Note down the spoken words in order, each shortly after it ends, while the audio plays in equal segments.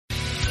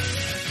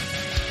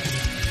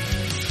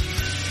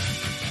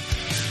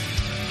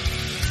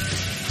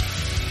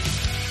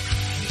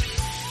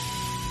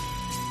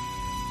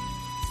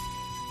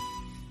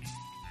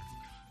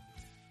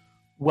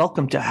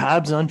Welcome to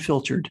Habs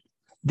Unfiltered.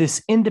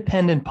 This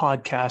independent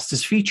podcast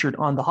is featured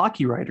on the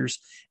Hockey Writers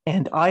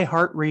and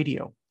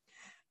iHeartRadio,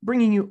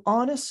 bringing you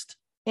honest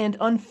and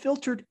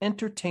unfiltered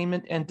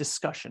entertainment and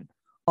discussion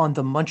on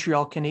the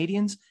Montreal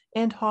Canadiens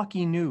and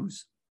hockey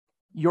news.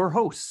 Your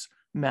hosts,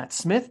 Matt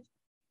Smith,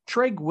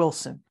 Treg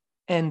Wilson,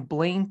 and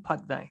Blaine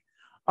Putney,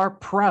 are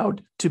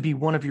proud to be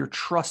one of your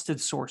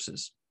trusted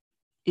sources.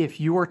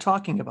 If you are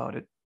talking about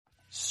it,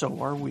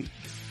 so are we.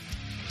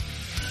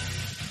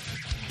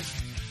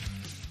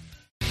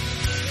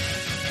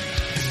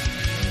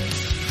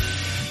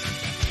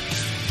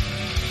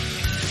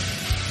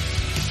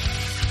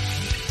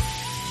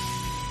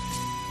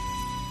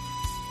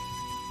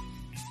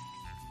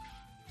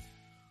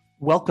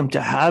 Welcome to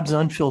Habs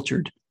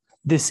Unfiltered.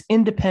 This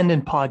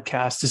independent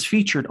podcast is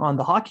featured on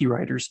the Hockey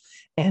Writers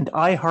and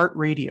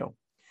iHeartRadio,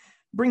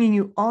 bringing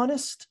you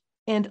honest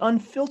and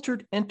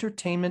unfiltered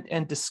entertainment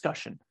and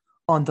discussion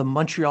on the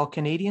Montreal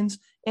Canadiens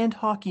and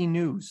hockey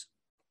news.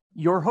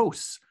 Your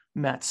hosts,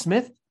 Matt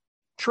Smith,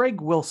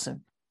 Treg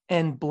Wilson,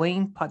 and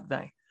Blaine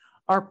Putney,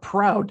 are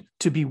proud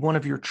to be one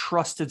of your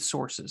trusted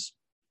sources.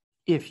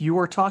 If you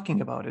are talking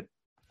about it,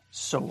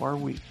 so are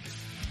we.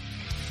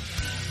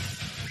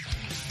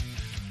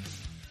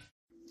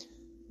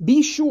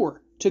 Be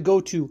sure to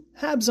go to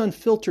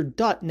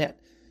habsunfiltered.net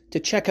to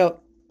check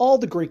out all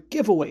the great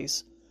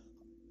giveaways,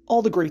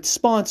 all the great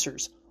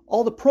sponsors,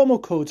 all the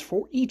promo codes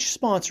for each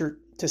sponsor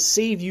to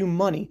save you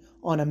money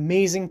on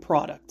amazing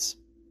products.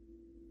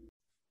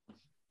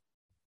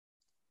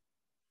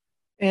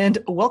 And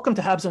welcome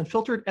to Habs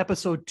Unfiltered,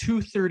 episode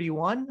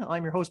 231.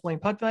 I'm your host, Blaine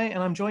Putney,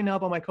 and I'm joined now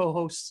by my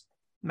co-hosts,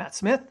 Matt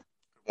Smith.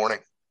 Good morning.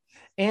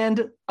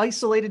 And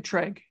Isolated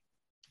Treg.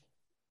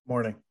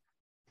 Morning.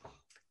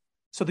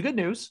 So the good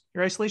news,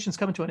 your isolation's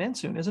coming to an end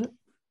soon, isn't it?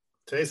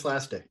 Today's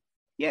last day.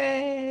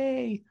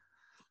 Yay!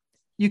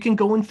 You can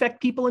go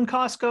infect people in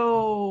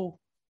Costco.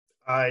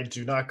 I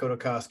do not go to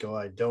Costco.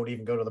 I don't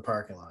even go to the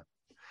parking lot.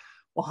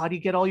 Well, how do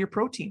you get all your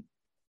protein?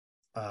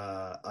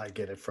 I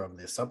get it from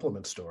the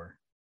supplement store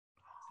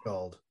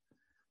called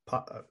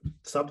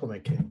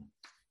Supplement King.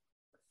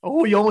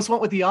 Oh, you almost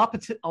went with the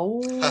opposite.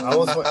 Oh, I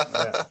almost went,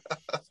 yeah.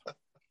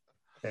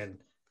 And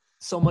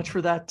so much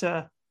for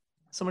that.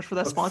 So much for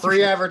that sponsorship.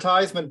 Free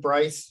advertisement,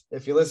 Bryce.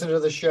 If you listen to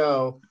the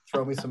show,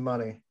 throw me some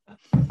money.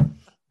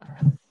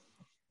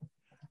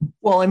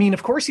 Well, I mean,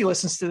 of course he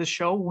listens to the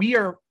show. We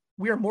are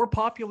more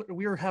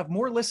popular. Have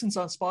more listens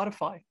on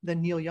Spotify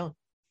than Neil Young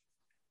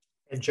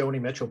and Joni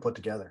Mitchell put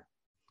together.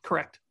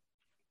 Correct.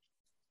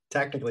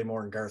 Technically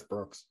more than Garth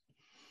Brooks.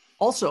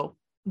 Also,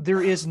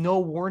 there is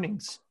no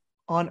warnings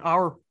on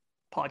our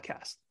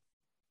podcast.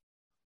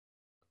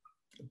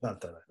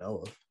 Not that I know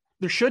of.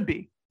 There should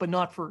be, but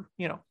not for,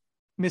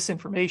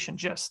 misinformation.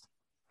 Just,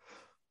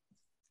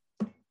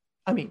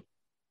 I mean,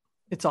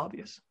 it's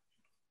obvious.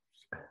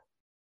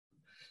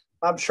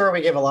 I'm sure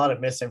we give a lot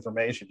of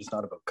misinformation, just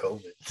not about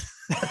COVID.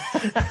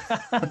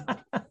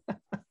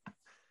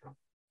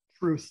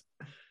 Truth.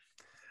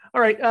 All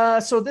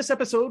right. So this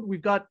episode,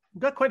 we've got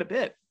quite a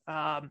bit.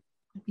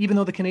 Even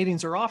though the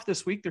Canadiens are off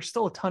this week, there's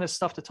still a ton of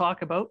stuff to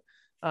talk about.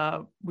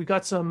 We've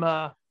got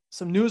some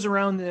news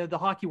around the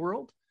hockey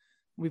world.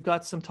 We've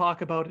got some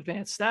talk about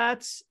advanced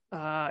stats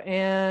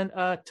and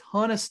a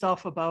ton of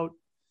stuff about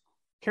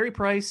Carey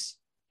Price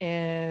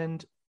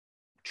and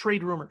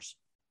trade rumors.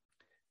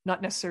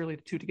 Not necessarily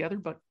the two together,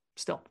 but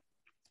still.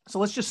 So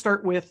let's just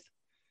start with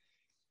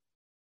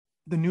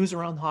the news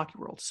around the hockey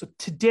world. So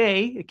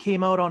today it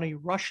came out on a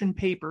Russian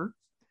paper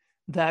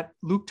that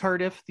Luke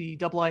Tardif, the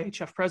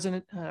IIHF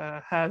president,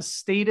 has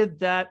stated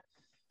that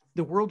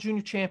the World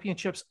Junior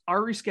Championships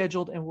are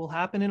rescheduled and will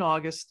happen in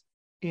August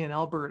in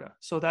Alberta.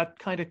 So that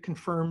kind of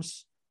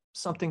confirms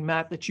something,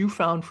 Matt, that you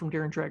found from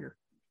Darren Dreger.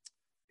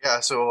 Yeah,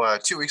 so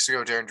 2 weeks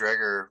ago, Darren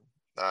Dreger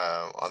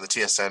on the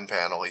TSN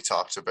panel, he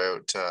talked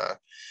about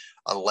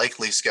a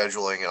likely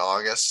scheduling in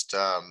August.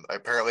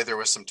 Apparently there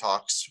was some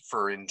talks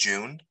for in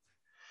June,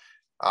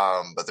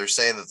 but they're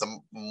saying that the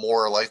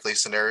more likely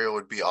scenario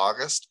would be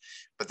August.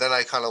 But then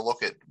I kind of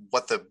look at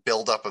what the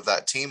buildup of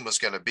that team was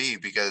going to be,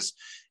 because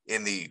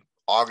in the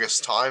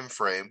August time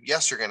frame,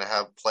 yes, you're going to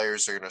have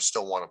players that are going to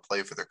still want to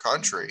play for their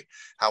country.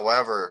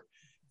 However,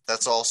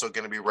 that's also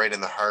going to be right in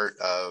the heart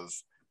of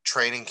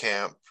training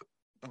camp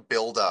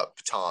build-up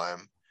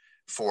time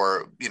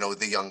for,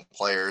 the young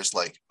players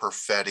like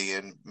Perfetti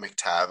and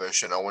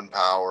McTavish and Owen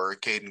Power,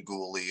 Caden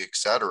Gooley,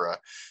 etc.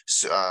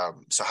 So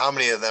how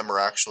many of them are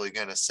actually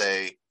going to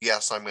say,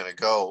 yes, I'm going to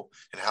go,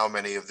 and how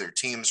many of their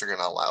teams are going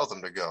to allow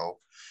them to go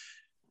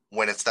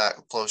when it's that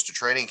close to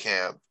training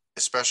camp,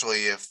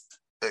 especially a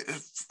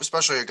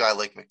guy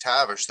like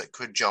McTavish that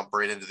could jump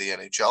right into the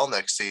NHL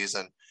next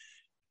season,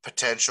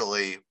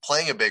 potentially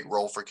playing a big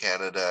role for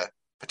Canada,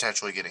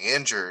 potentially getting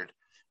injured,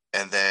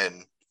 and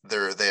then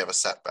they have a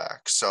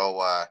setback. So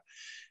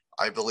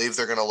I believe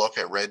they're going to look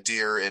at Red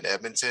Deer in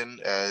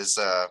Edmonton as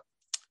a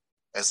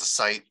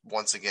site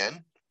once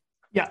again.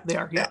 Yeah, they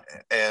are. Yeah,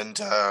 and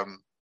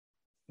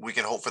we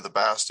can hope for the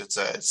best. It's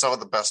some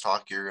of the best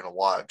hockey you're going to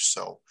watch.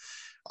 So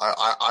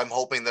I'm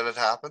hoping that it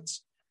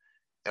happens.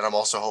 and I'm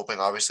also hoping,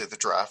 obviously, the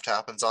draft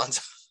happens on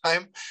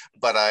time.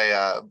 But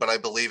I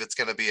believe it's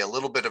going to be a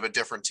little bit of a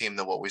different team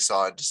than what we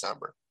saw in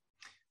December.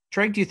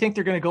 Treg, do you think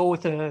they're going to go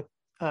with a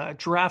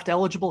draft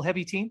eligible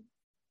heavy team?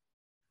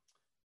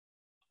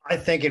 I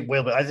think it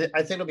will be. I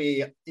think it'll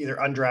be either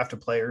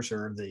undrafted players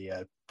or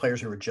the players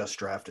who were just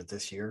drafted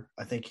this year.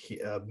 I think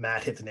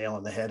Matt hit the nail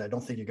on the head. I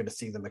don't think you're going to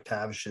see the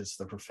McTavishes,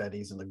 the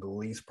Perfettis, and the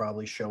Ghoulies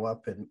probably show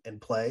up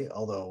and play,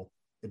 although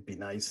it'd be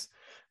nice.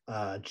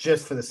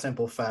 Just for the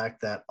simple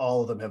fact that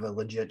all of them have a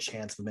legit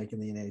chance of making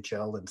the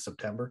NHL in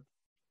September.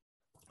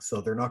 So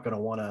they're not going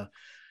to want to.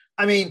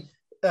 I mean,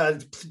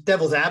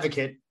 devil's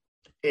advocate,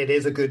 it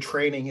is a good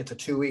training. It's a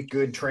 2-week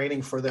good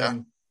training for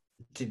them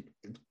to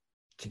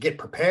get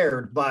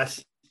prepared,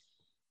 but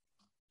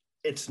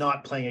it's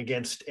not playing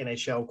against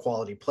NHL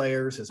quality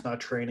players. It's not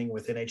training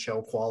with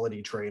NHL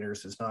quality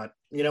trainers. It's not,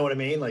 you know what I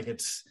mean? Like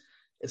it's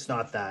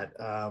not that.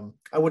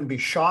 I wouldn't be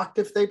shocked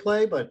if they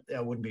play, but I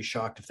wouldn't be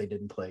shocked if they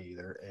didn't play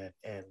either.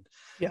 And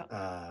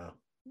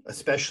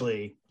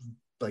especially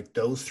like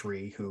those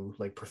three who,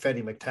 like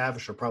Perfetti,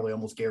 McTavish, are probably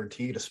almost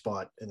guaranteed a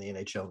spot in the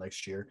NHL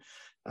next year.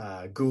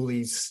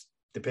 Ghoulies,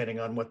 depending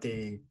on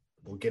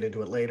we'll get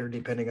into it later,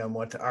 depending on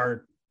what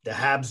the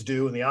Habs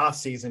do in the off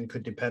season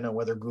could depend on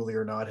whether Goulet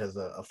or not has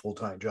a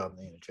full-time job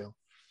in the NHL.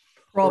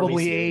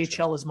 Probably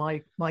AHL is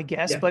my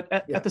guess, but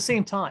at the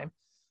same time,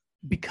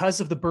 because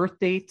of the birth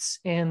dates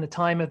and the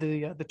time of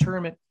the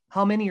tournament,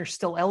 how many are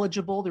still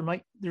eligible? There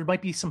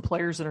might be some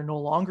players that are no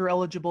longer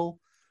eligible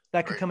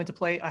that could come into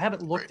play. I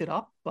haven't looked it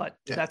up, but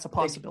that's a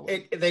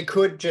possibility. They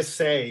could just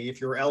say, if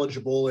you're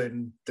eligible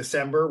in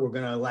December, we're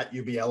going to let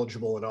you be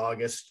eligible in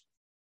August.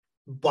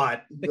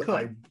 But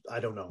I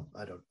don't know.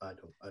 I don't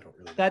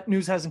really. That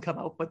news hasn't come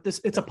out, but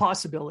it's a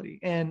possibility,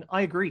 and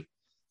I agree.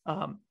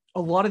 A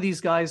lot of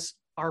these guys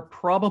are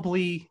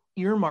probably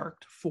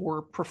earmarked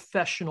for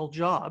professional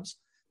jobs,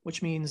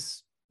 which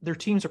means their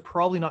teams are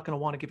probably not going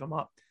to want to give them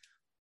up.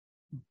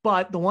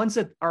 But the ones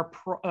that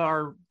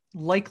are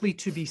likely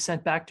to be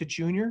sent back to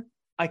junior,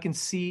 I can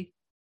see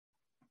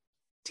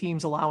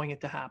teams allowing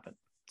it to happen.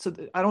 So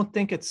I don't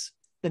think it's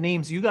the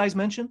names you guys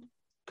mentioned.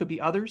 Could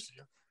be others.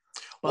 Yeah.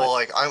 Well,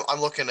 like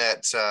I'm looking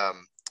at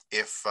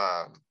if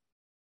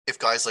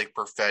guys like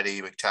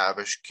Perfetti,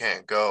 McTavish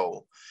can't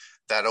go,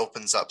 that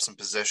opens up some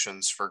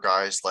positions for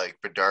guys like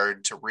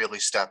Bedard to really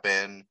step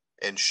in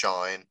and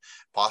shine,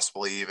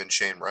 possibly even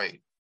Shane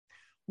Wright.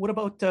 What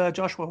about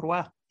Joshua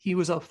Roy? He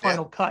was a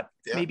final cut.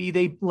 Yeah. Maybe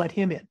they let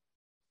him in.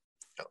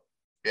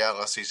 Yeah,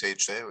 unless he's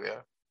aged out,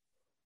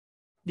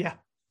 Yeah.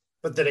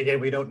 But then again,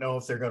 we don't know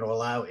if they're going to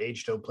allow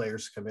aged out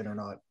players to come in or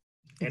not.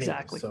 Anyway,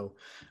 exactly. So,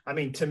 I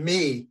mean, to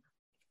me,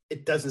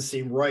 it doesn't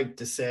seem right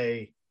to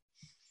say,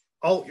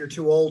 oh, you're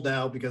too old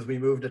now because we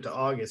moved it to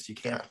August. You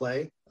can't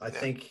play. I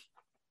think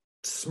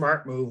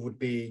smart move would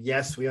be,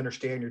 yes, we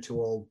understand you're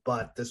too old,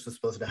 but this was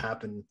supposed to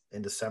happen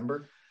in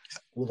December.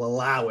 We'll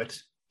allow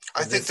it.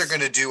 I think they're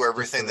going to do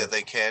everything that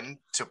they can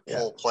to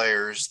pull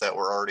players that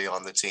were already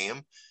on the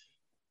team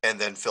and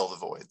then fill the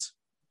voids.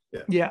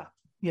 Yeah.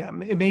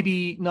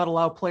 Maybe not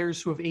allow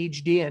players who have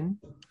aged in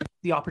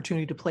the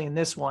opportunity to play in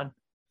this one,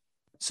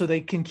 so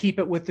they can keep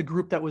it with the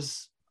group that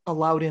was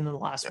allowed in the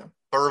last one.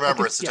 But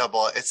remember, it's the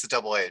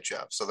double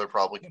AHF, so they're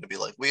probably going to be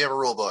like, we have a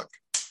rule book,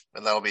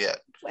 and that'll be it.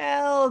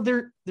 Well,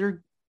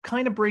 they're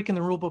kind of breaking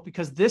the rule book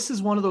because this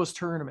is one of those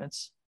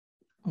tournaments,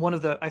 one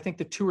of the, I think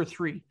the 2 or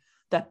 3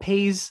 that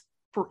pays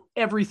for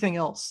everything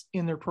else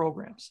in their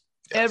programs.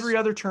 Yes. Every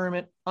other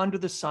tournament under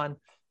the sun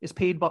is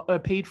paid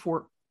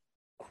for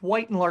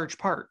quite in large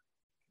part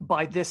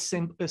by this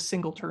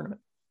single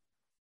tournament.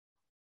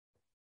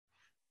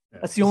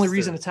 That's the only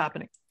reason it's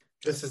happening.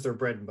 This is their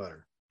bread and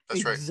butter.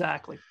 That's right.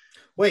 Exactly.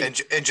 Wait,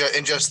 and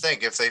just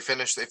think, if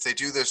they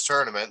do this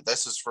tournament,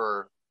 this is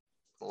for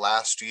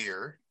last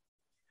year,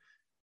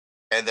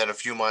 and then a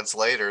few months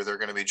later, they're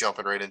going to be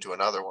jumping right into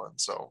another one.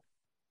 So,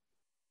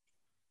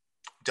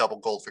 double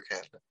gold for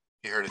Canada.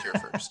 You heard it here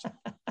first.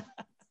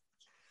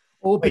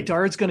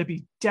 Bedard's going to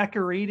be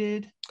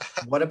decorated.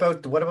 What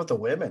about the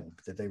women?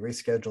 Did they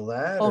reschedule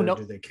that? Oh, no.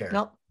 Do they care?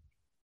 No,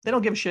 they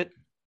don't give a shit.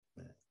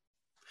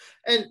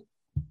 And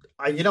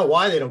you know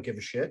why they don't give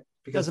a shit?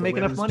 Because doesn't make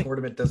enough money.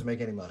 Tournament doesn't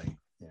make any money.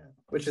 Yeah,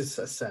 which is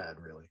sad,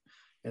 really.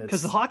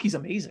 Because the hockey's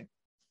amazing.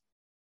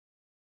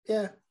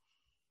 Yeah.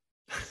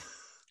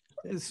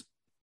 It's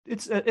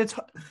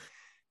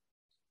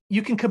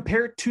you can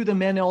compare it to the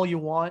men all you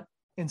want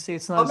and say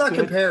it's not. I'm not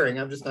comparing.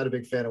 I'm just not a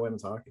big fan of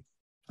women's hockey.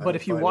 But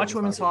if you watch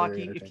women's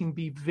hockey, it can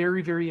be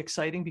very, very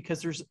exciting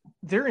because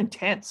they're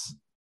intense.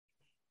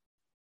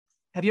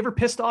 Have you ever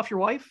pissed off your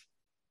wife?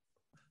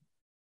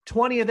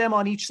 20 of them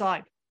on each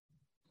side.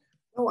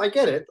 Oh, I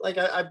get it. Like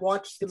I've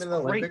watched them in the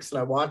Olympics and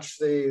I watched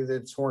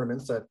the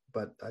tournaments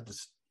but I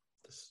just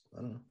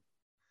I don't know.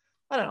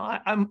 I don't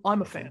know.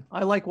 I'm a fan.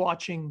 I like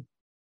watching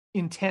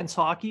intense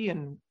hockey,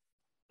 and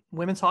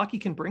women's hockey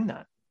can bring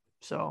that.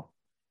 So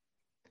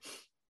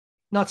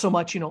not so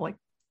much, like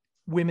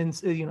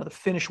women's, the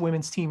Finnish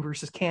women's team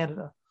versus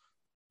Canada.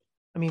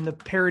 I mean, the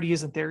parity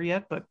isn't there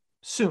yet, but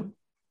soon,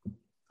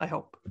 I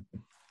hope.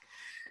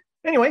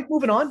 Anyway,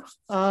 moving on.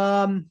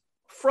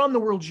 From the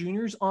World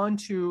Juniors on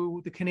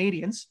to the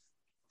Canadians.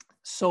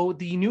 So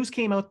the news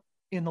came out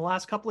in the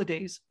last couple of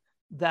days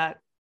that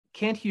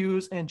Kent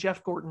Hughes and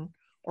Jeff Gorton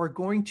are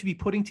going to be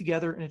putting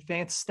together an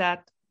advanced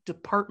stat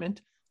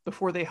department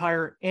before they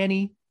hire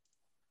any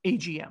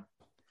AGM.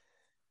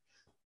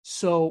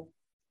 So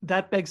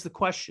that begs the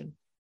question,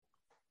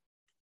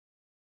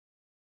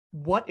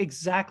 what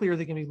exactly are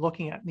they going to be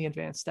looking at in the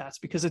advanced stats?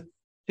 Because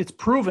it's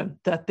proven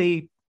that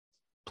they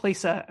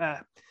place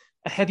a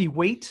heavy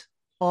weight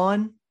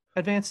on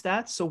advanced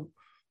stats. So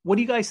what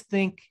do you guys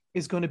think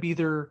is going to be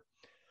their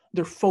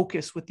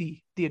focus with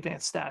the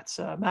advanced stats?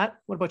 Matt,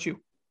 what about you?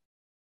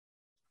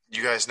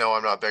 You guys know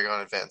I'm not big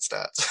on advanced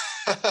stats.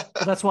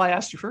 Well, that's why I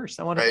asked you first.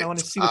 I want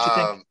to see what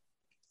you think.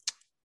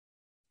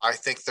 I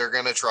think they're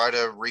going to try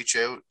to reach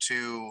out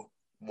to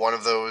one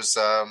of those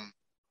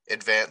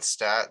advanced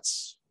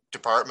stats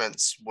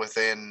departments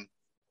within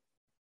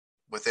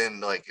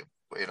like,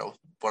 you know,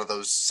 one of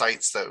those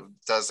sites that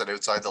does it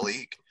outside the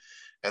league,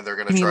 and they're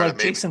going to try like to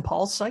maybe Jason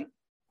Paul's site.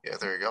 Yeah,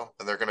 there you go.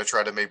 And they're going to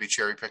try to maybe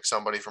cherry pick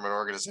somebody from an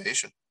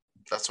organization.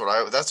 That's what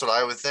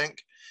I would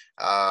think.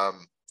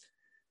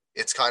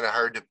 It's kind of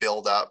hard to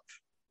build up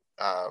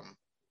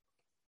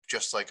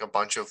just like a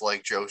bunch of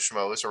like Joe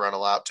Schmoes around a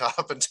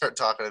laptop and start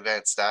talking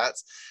advanced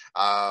stats.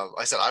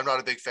 I said I'm not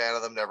a big fan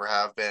of them, never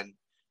have been.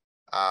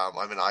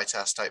 I'm an eye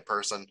test type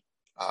person,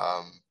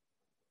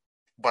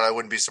 but I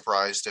wouldn't be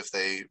surprised if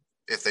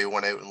they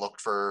went out and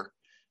looked for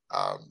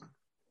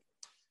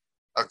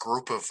a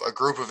group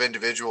of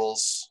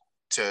individuals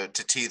to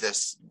tee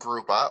this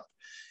group up,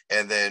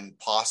 and then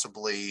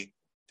possibly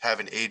have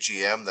an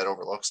AGM that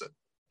overlooks it.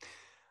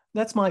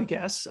 That's my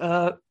guess.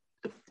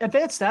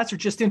 Advanced stats are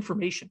just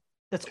information.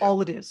 That's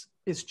all it is.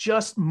 It's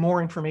just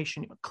more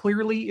information.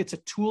 Clearly, it's a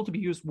tool to be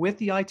used with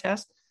the eye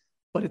test,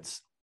 but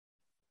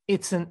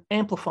it's an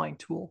amplifying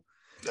tool.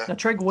 Yeah. Now,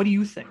 Treg, what do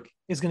you think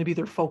is going to be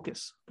their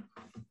focus?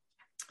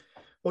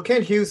 Well,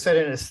 Kent Hughes said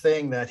in his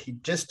thing that he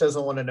just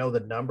doesn't want to know the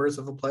numbers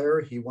of a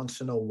player. He wants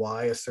to know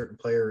why a certain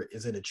player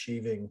isn't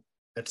achieving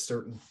at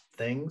certain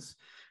things.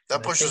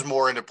 That pushes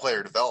more into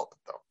player development,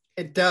 though.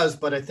 It does,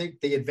 but I think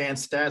the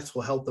advanced stats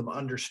will help them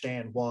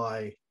understand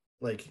why,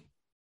 like,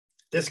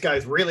 this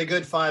guy's really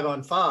good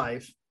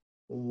 5-on-5.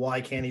 Why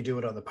can't he do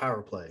it on the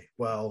power play?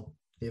 Well,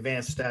 the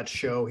advanced stats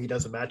show he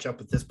doesn't match up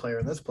with this player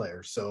and this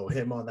player. So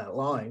him on that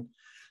line,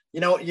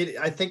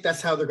 I think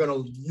that's how they're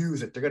going to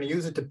use it. They're going to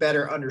use it to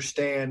better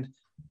understand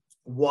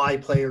why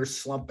players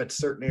slump at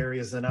certain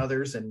areas than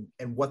others and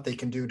what they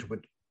can do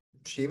to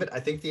achieve it. I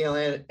think the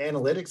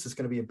analytics is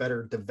going to be a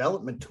better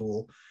development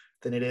tool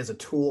than it is a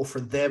tool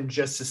for them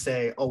just to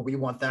say, oh, we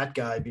want that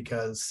guy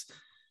because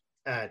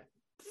at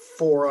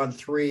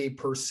 4-on-3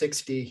 per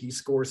 60, he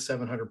scores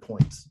 700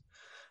 points.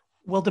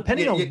 Well,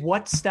 depending on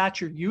what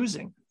stat you're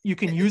using, you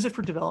can use it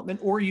for development,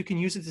 or you can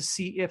use it to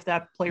see if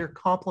that player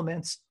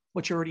complements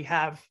what you already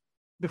have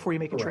before you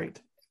make a trade.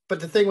 But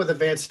the thing with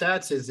advanced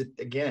stats is,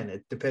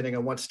 depending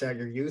on what stat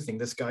you're using,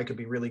 this guy could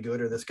be really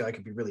good or this guy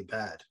could be really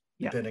bad,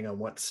 depending on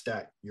what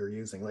stat you're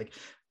using. Like,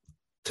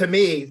 to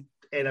me,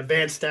 and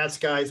advanced stats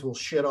guys will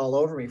shit all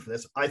over me for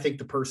this, I think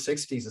the per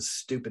 60 is a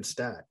stupid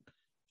stat.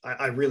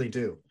 I really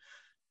do.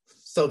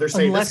 So they're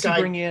saying unless this guy,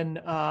 you bring in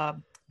a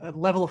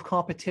level of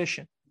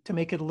competition to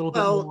make it a little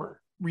bit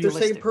more realistic.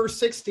 They're saying per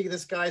 60,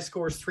 this guy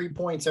scores 3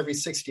 points every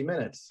 60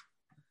 minutes.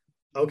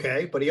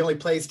 Okay, but he only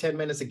plays 10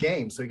 minutes a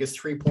game, so he gets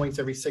 3 points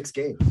every 6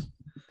 games.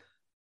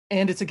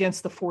 And it's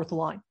against the fourth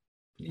line.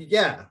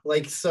 Yeah,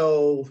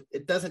 so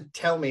it doesn't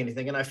tell me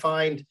anything. And I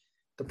find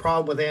the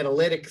problem with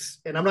analytics,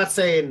 and I'm not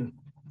saying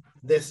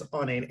this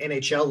on an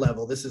NHL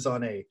level, this is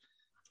on a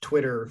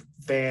Twitter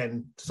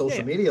fan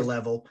social media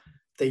level.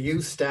 They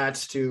use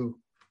stats to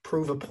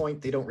prove a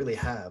point they don't really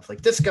have.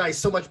 Like, this guy's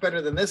so much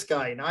better than this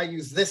guy, and I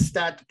use this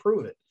stat to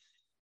prove it.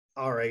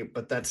 All right,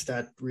 but that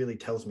stat really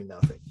tells me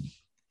nothing.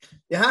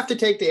 You have to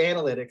take the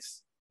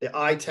analytics, the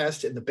eye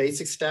test, and the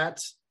basic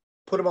stats,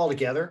 put them all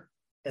together,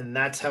 and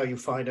that's how you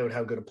find out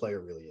how good a player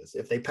really is.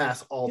 If they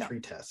pass all 3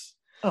 tests.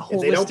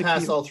 If they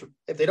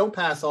don't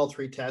pass all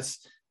 3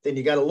 tests, then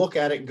you got to look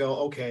at it and go,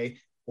 okay,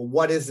 well,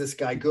 what is this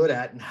guy good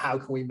at, and how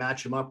can we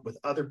match him up with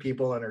other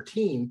people on our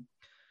team?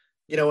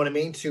 You know what I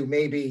mean? To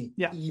maybe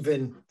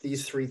even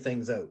these 3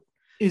 things out.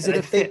 Is it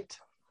a fit?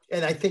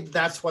 And I think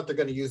that's what they're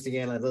going to use the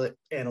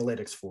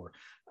analytics for.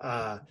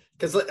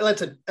 Because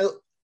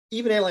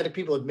even analytic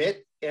people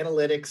admit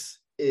analytics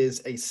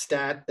is a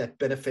stat that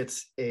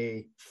benefits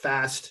a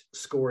fast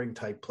scoring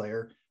type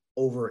player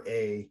over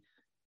a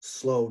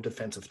slow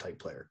defensive type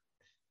player.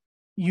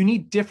 You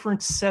need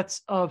different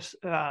sets of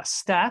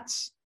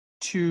stats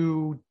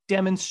to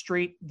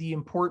demonstrate the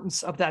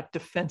importance of that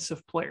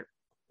defensive player.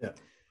 Yeah.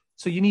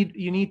 So you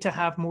need to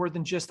have more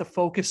than just a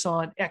focus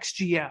on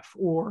XGF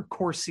or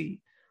Corsi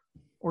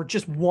or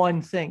just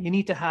one thing. You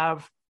need to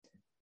have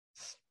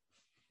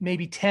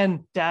maybe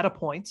 10 data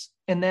points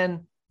and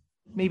then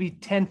maybe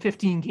 10,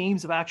 15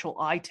 games of actual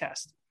eye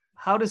test.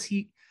 How does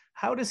he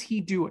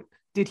do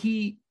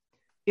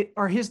it?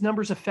 Are his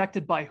numbers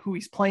affected by who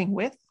he's playing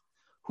with,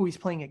 who he's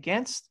playing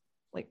against?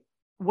 Like,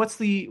 what's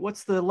the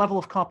level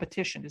of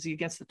competition? Is he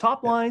against the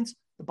top lines,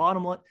 the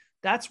bottom line?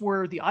 That's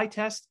where the eye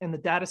test and the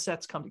data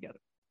sets come together.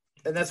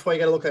 And that's why you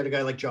got to look at a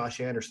guy like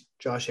Josh Anderson.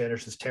 Josh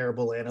Anderson's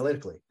terrible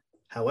analytically.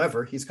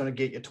 However, he's going to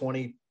get you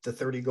 20 to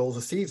 30 goals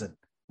a season.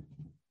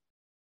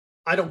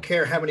 I don't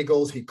care how many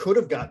goals he could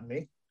have gotten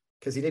me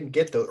because he didn't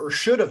get those, or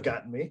should have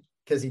gotten me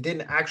because he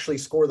didn't actually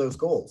score those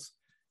goals.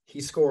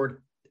 He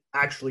scored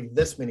actually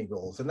this many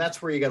goals. And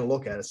that's where you got to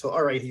look at it. So,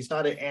 all right, he's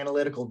not an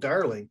analytical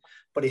darling,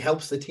 but he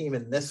helps the team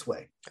in this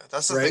way. Yeah,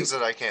 that's the things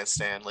that I can't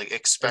stand, like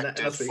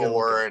expected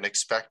for and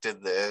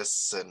expected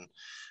this. And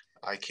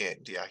I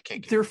can't.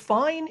 They're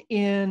fine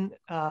in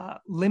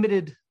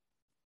limited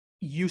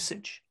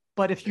usage,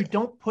 but if you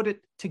don't put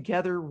it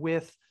together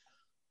with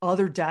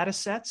other data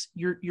sets,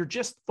 you're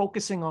just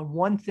focusing on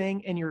one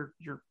thing, and your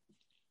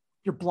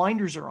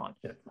blinders are on.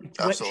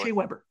 Yeah, Shea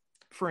Weber,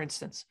 for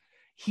instance,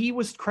 he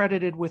was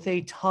credited with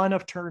a ton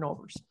of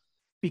turnovers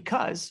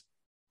because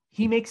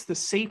he makes the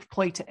safe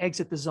play to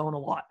exit the zone a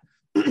lot.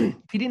 If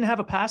he didn't have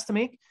a pass to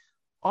make,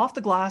 off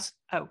the glass,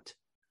 out.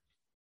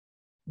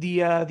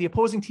 The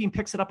opposing team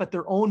picks it up at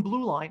their own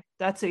blue line.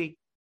 That's a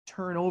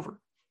turnover.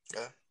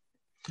 Yeah.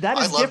 That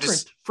is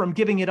different from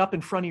giving it up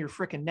in front of your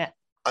freaking net.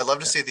 I love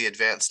to see the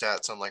advanced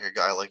stats on like a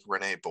guy like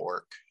Rene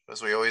Bourque,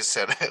 as we always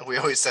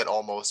said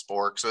almost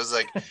Bourque. So it's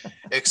like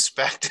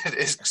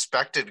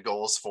expected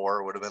goals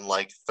for would have been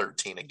like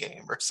 13 a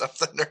game or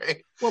something,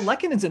 right? Well,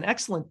 Lekkonen's an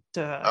excellent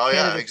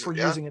candidate for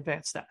using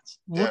advanced stats.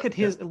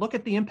 Look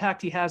at the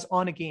impact he has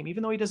on a game,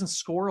 even though he doesn't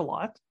score a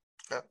lot.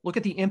 Yeah. Look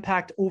at the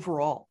impact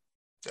overall.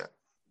 Yeah.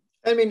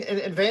 I mean,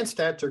 advanced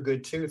stats are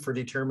good too for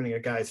determining a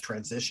guy's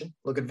transition.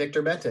 Look at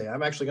Victor Mete.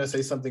 I'm actually going to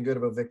say something good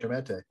about Victor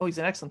Mete. Oh, he's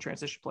an excellent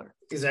transition player.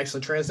 He's an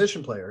excellent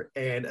transition player.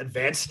 And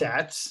advanced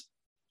stats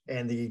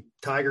and the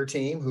Tiger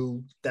team,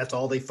 who that's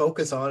all they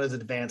focus on is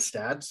advanced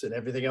stats and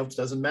everything else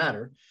doesn't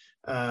matter.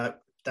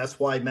 That's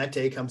why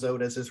Mete comes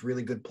out as this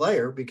really good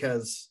player,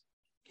 because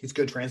he's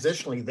good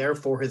transitionally.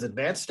 Therefore, his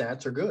advanced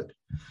stats are good.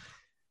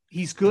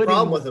 He's good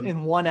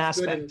in one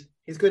aspect.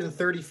 He's good in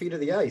 30 feet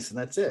of the ice, and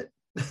that's it.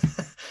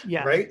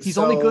 Yeah, right. He's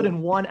only good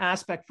in one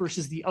aspect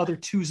versus the other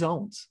two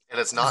zones, and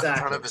it's not in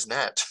front of his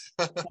net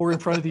or in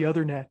front of the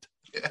other net.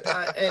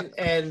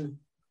 And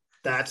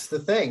that's the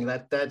thing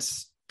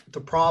that's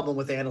the problem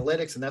with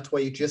analytics, and that's why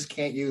you just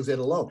can't use it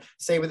alone.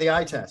 Same with the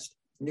eye test.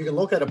 You can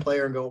look at a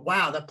player and go,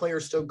 "Wow, that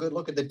player's so good.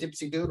 Look at the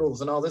dipsy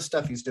doodles and all this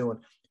stuff he's doing."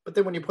 But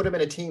then when you put him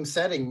in a team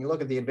setting, you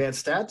look at the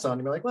advanced stats on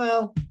him, you're like,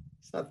 "Well,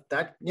 it's not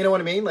that." You know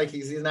what I mean? Like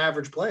he's an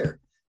average player.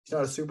 He's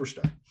not a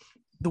superstar.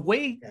 The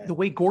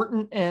way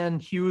Gorton and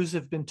Hughes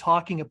have been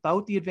talking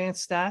about the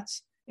advanced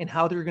stats and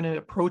how they're going to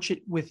approach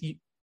it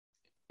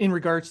in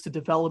regards to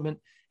development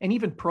and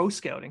even pro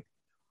scouting,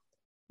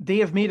 they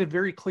have made it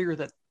very clear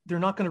that they're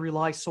not going to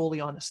rely solely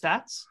on the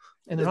stats,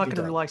 and they're not going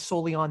to rely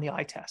solely on the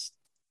eye test.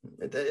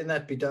 And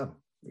that'd be dumb.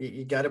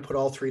 You got to put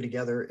all three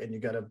together, and you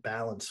got to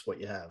balance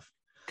what you have.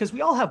 Because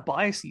we all have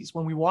biases.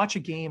 When we watch a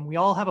game, we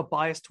all have a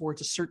bias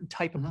towards a certain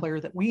type of player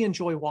that we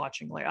enjoy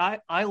watching. Like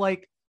I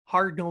like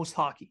hard-nosed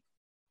hockey.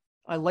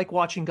 I like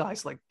watching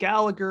guys like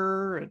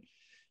Gallagher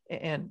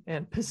and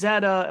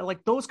Pizzetta,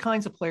 like those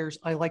kinds of players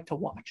I like to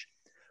watch.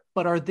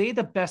 But are they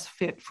the best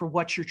fit for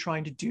what you're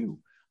trying to do?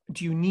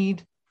 Do you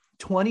need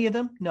 20 of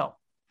them? No.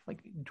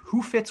 Like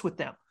who fits with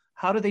them?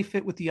 How do they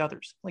fit with the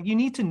others? Like you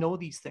need to know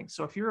these things.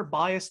 So if you're a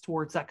bias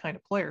towards that kind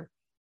of player,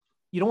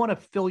 you don't want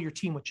to fill your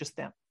team with just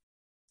them.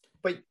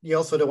 But you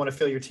also don't want to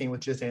fill your team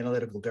with just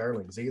analytical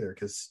darlings either,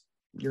 because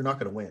you're not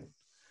going to win.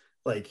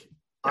 Like,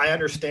 I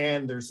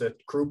understand there's a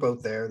group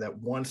out there that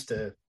wants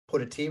to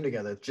put a team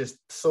together just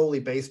solely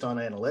based on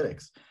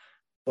analytics.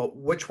 But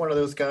which one of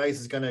those guys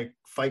is going to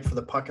fight for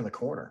the puck in the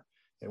corner?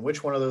 And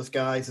which one of those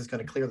guys is going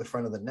to clear the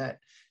front of the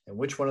net? And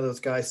which one of those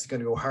guys is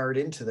going to go hard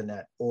into the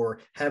net or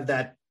have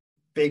that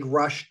big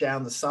rush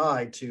down the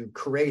side to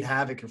create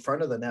havoc in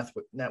front of the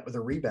net with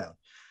a rebound?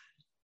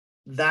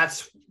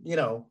 That's,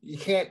 you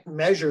can't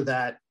measure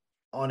that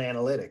on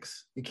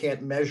analytics. You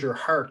can't measure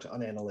heart on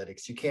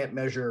analytics. You can't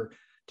measure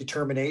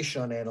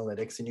determination on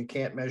analytics, and you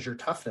can't measure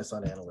toughness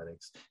on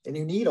analytics. And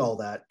you need all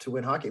that to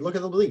win hockey. Look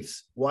at the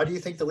Leafs. Why do you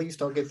think the Leafs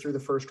don't get through the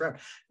first round?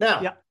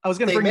 Now, yeah, I was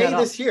going to bring that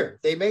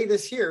up. They made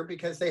this year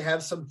because they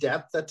have some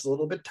depth that's a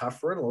little bit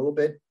tougher and a little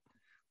bit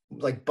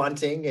like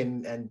Bunting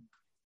and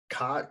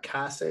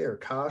Kase or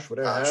Kosh,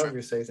 whatever, however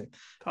you say it.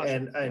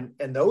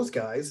 And those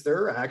guys,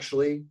 they're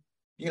actually,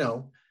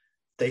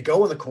 they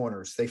go in the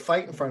corners, they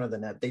fight in front of the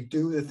net, they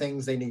do the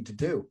things they need to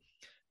do.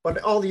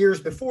 But all the years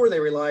before, they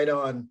relied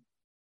on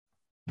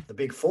the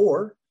big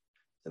four,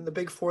 and the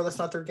big four, that's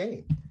not their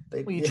game.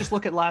 Just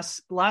look at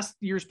last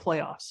year's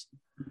playoffs.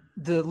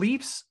 The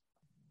Leafs,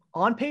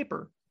 on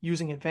paper,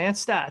 using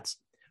advanced stats,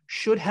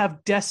 should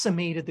have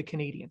decimated the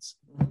Canadiens.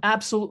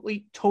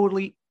 Absolutely,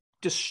 totally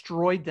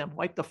destroyed them,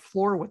 wiped the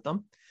floor with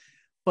them.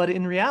 But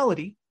in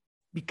reality,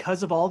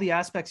 because of all the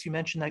aspects you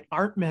mentioned that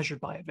aren't measured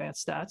by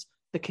advanced stats,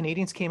 the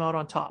Canadiens came out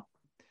on top.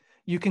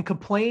 You can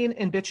complain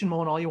and bitch and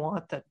moan all you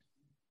want that,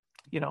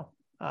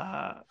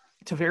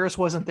 Tavares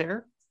wasn't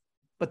there,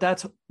 but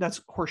that's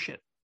horseshit.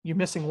 You're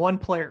missing one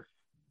player.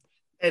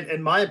 And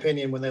in my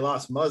opinion, when they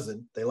lost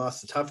Muzzin, they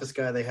lost the toughest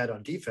guy they had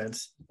on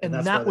defense, and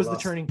that was the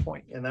turning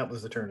point. And that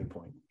was the turning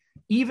point.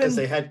 Even because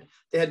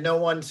they had no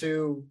one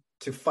to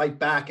fight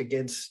back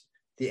against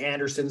the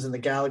Andersons and the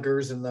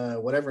Gallaghers and the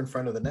whatever in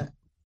front of the net.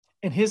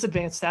 And his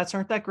advanced stats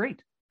aren't that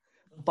great,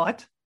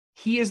 but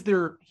he was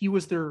their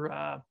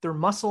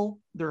muscle,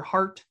 their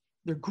heart,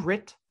 their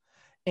grit.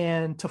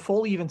 And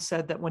Toffoli even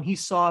said that when he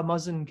saw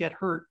Muzzin get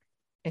hurt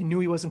and knew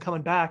he wasn't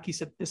coming back, he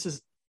said,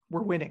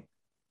 we're winning.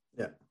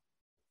 Yeah.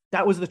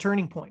 That was the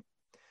turning point.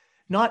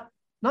 Not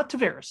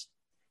Tavares,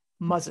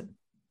 Muzzin.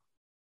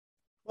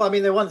 Well, I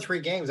mean, they won 3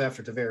 games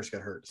after Tavares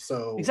got hurt.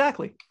 So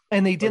exactly.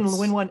 And they didn't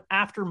win one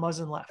after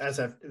Muzzin left.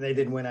 They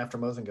didn't win after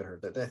Muzzin got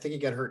hurt. I think he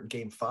got hurt in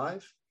game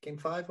 5. Game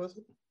 5, was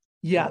it?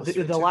 Yeah,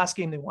 the last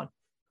game they won.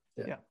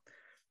 Yeah.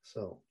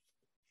 So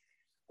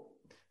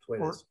that's the way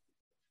it is.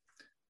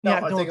 No,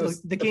 I think it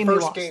was the game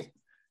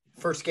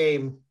first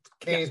game,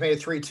 Canadians made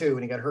it 3-2,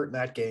 and he got hurt in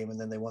that game, and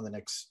then they won the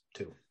next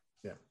 2.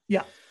 Yeah.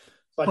 Yeah.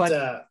 But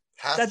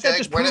that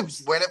just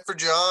proves win it for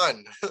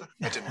John.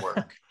 It didn't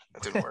work.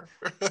 It didn't work.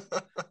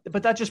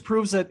 But that just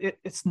proves that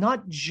it's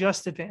not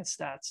just advanced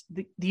stats.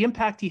 The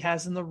impact he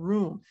has in the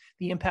room,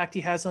 the impact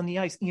he has on the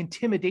ice, the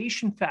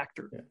intimidation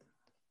factor,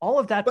 all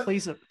of that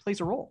plays a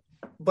role.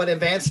 But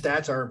advanced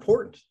stats are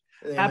important.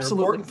 And absolutely.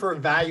 They're important for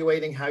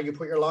evaluating how you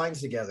put your lines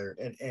together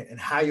and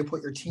how you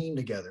put your team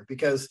together,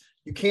 because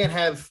you can't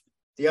have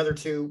the other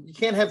two. You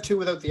can't have two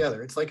without the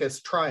other. It's like a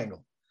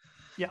triangle.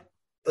 Yeah.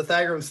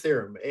 Pythagorean's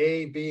theorem,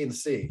 A, B, and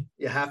C.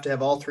 You have to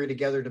have all 3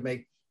 together to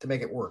make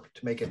it work,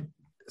 to make it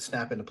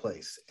snap into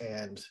place.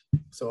 And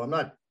so I'm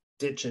not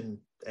ditching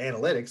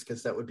analytics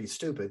because that would be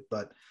stupid,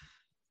 but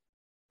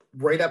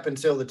right up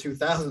until the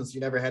 2000s, you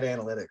never had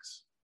analytics.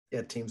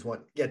 Yet teams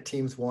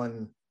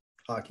won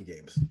hockey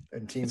games,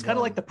 and teams. It's kind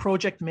of like the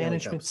project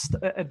management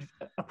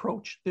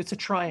approach. It's a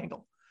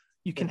triangle.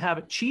 You can have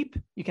it cheap,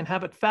 you can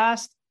have it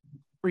fast,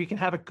 or you can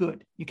have it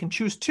good. You can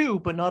choose 2,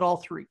 but not all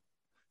 3.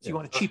 So you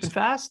want it cheap and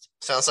fast?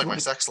 Sounds like my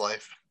sex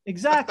life.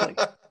 Exactly.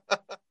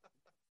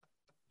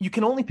 You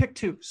can only pick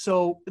 2.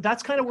 So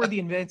that's kind of where the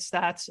advanced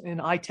stats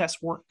and eye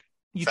tests work.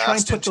 You try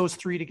and put those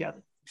 3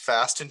 together.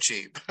 Fast and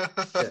cheap.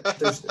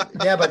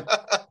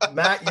 But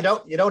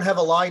Matt, you don't have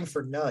a line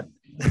for none.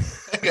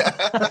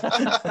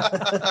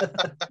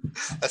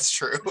 That's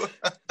true.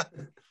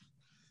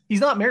 He's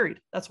not married.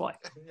 That's why.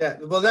 Yeah.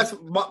 Well, that's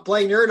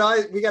Blaine. You and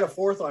I, we got a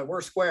 4th line.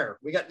 We're square.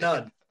 We got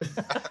none.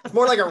 It's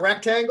more like a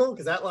rectangle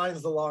because that line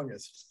is the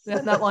longest.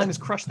 That line has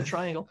crushed the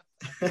triangle.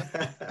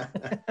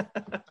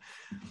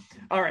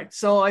 All right.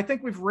 So I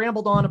think we've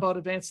rambled on about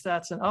advanced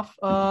stats enough.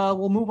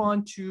 We'll move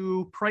on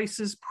to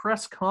Price's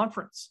press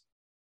conference.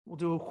 We'll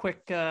do a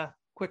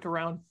quick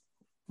round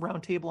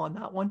table on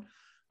that one.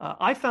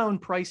 I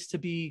found Price to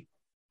be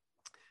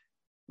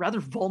rather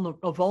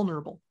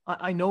vulnerable.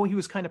 I know he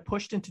was kind of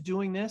pushed into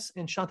doing this,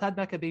 and Chantal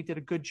Machabée did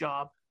a good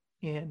job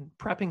in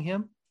prepping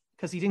him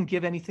because he didn't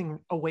give anything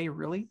away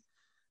really.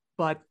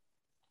 But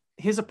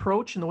his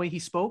approach and the way he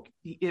spoke,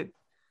 it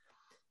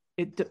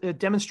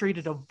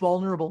demonstrated a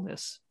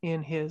vulnerableness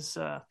in his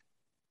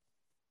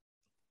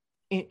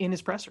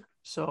presser.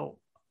 So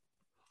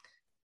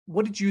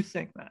what did you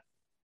think, Matt?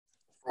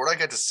 What I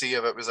got to see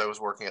of it was I was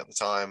working at the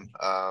time.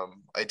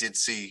 I did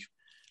see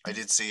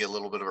a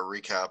little bit of a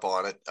recap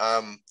on it.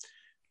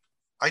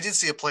 I did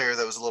see a player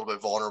that was a little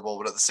bit vulnerable,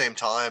 but at the same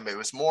time, it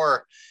was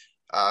more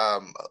a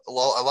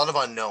lot of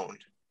unknown.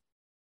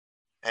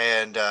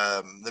 And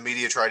the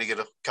media tried to get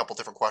a couple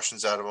different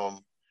questions out of him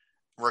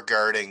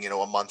regarding,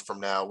 a month from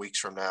now, weeks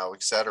from now,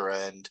 et cetera.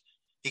 And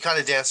he kind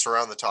of danced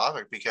around the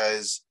topic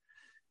because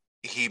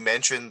he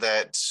mentioned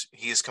that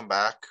he has come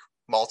back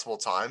multiple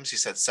times. He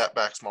said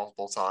setbacks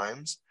multiple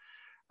times.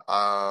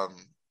 And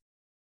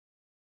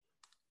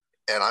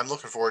I'm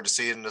looking forward to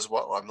seeing it as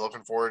well. I'm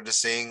looking forward to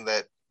seeing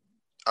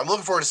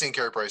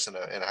Carey Price in a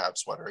Habs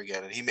sweater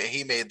again. And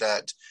he made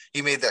that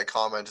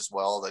comment as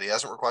well, that he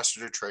hasn't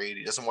requested a trade.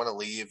 He doesn't want to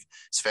leave.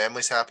 His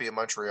family's happy in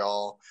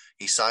Montreal.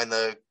 He signed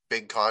the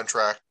big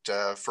contract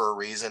for a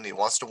reason. He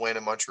wants to win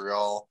in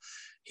Montreal.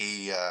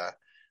 He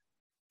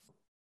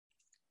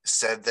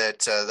said that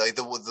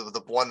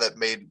the one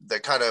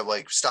that kind of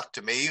like stuck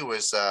to me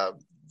was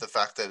the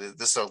fact that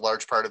this is a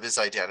large part of his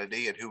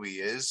identity and who he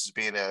is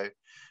being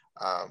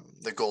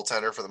the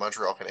goaltender for the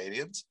Montreal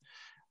Canadiens.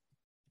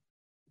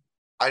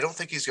 I don't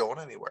think he's going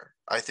anywhere.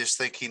 I just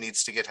think he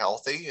needs to get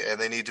healthy, and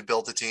they need to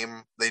build a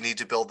team. They need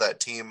to build that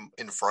team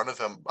in front of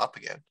him up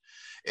again.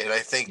 And I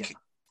think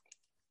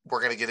we're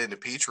going to get into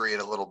Petrie in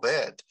a little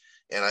bit.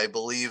 And I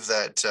believe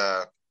that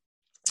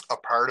a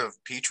part of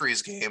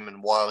Petrie's game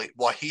and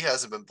why he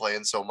hasn't been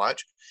playing so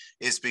much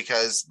is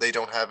because they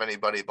don't have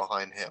anybody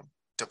behind him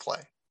to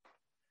play.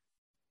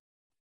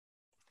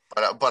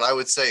 But I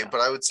would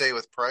say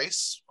with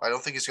Price, I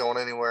don't think he's going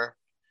anywhere.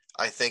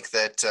 I think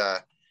that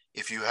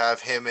if you have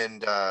him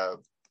and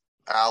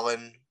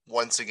Allen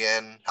once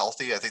again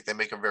healthy, I think they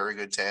make a very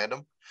good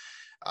tandem.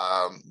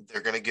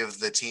 They're going to give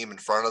the team in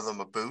front of them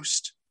a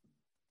boost.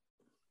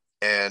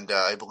 And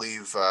I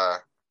believe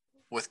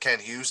with Ken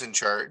Hughes in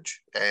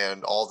charge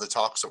and all the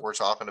talks that we're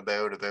talking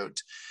about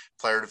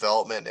player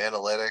development,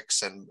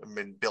 analytics,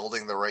 and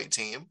building the right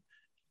team,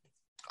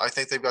 I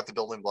think they've got the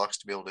building blocks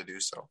to be able to do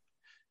so.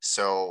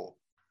 So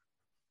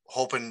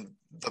hoping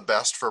the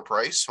best for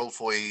Price,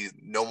 hopefully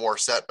no more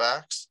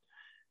setbacks.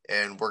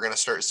 And we're going to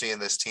start seeing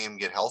this team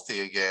get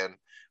healthy again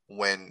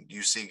when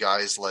you see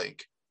guys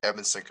like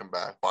Edmundson come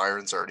back,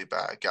 Byron's already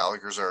back,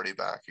 Gallagher's already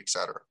back,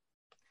 etc.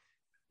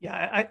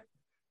 Yeah,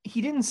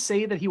 he didn't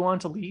say that he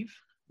wanted to leave,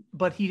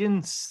 but he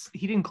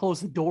didn't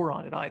close the door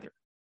on it either.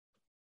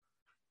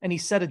 And he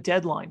set a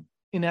deadline,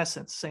 in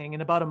essence, saying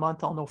in about a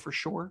month, I'll know for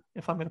sure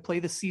if I'm going to play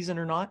this season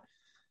or not.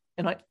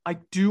 And I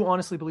do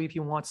honestly believe he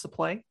wants to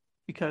play,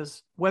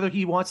 because whether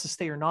he wants to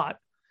stay or not,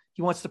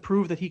 he wants to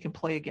prove that he can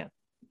play again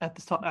at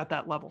the top, at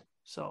that level.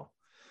 So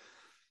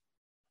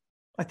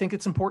I think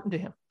it's important to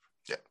him.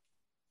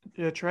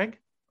 Yeah. Treg,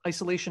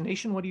 Isolation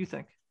Nation, what do you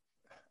think?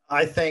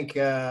 I think,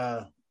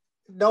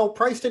 no,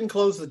 Price didn't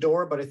close the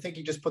door, but I think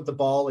he just put the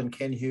ball in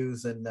Ken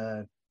Hughes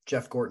and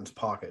Jeff Gorton's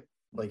pocket.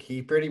 Like,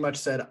 he pretty much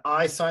said,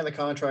 I signed the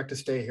contract to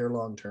stay here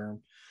long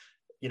term.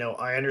 You know,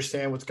 I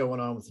understand what's going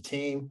on with the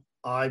team.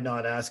 I'm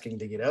not asking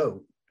to get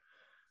out.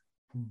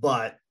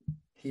 But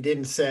he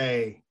didn't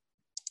say,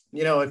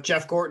 you know, if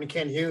Jeff Gorton and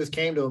Ken Hughes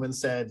came to him and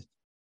said,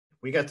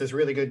 we got this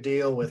really good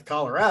deal with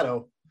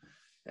Colorado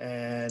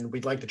and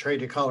we'd like to trade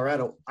to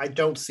Colorado, I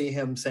don't see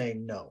him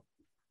saying no,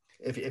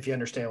 if you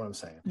understand what I'm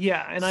saying.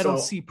 Yeah, and I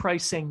don't see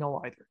Price saying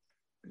no either.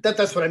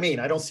 That's what I mean.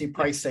 I don't see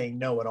Price saying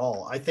no at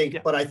all. I think,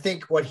 but I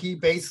think what he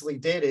basically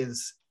did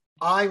is,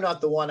 I'm not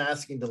the one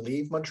asking to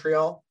leave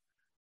Montreal,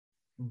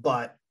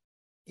 but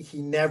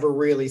he never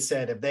really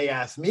said, if they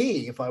ask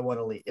me if I want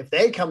to leave, if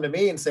they come to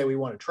me and say, we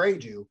want to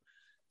trade you,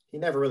 he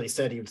never really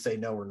said he would say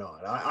no or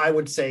not. I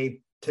would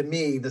say, to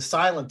me, the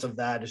silence of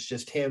that is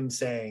just him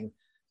saying,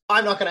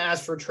 I'm not going to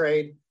ask for a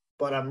trade,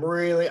 but I'm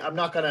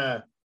not going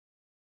to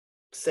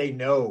say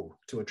no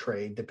to a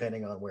trade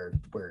depending on where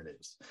it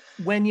is.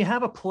 When you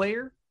have a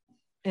player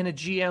and a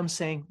GM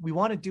saying, we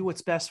want to do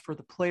what's best for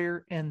the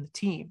player and the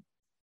team,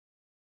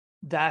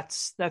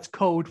 that's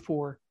code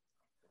for,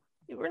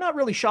 we're not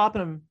really shopping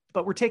them,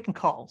 but we're taking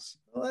calls.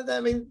 Well, I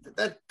mean,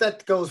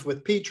 that goes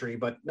with Petrie,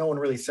 but no one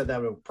really said that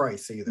about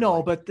Price either.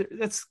 No, but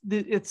it's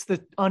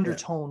the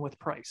undertone with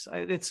Price.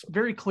 It's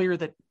very clear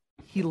that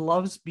he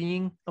loves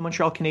being a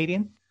Montreal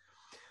Canadian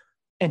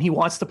and he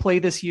wants to play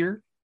this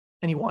year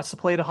and he wants to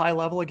play at a high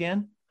level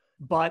again,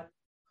 but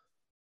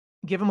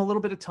give him a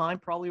little bit of time,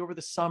 probably over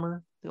the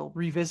summer. They'll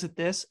revisit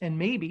this and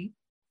maybe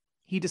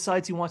he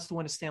decides he wants to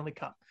win a Stanley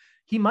Cup.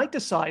 He might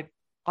decide,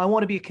 I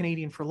want to be a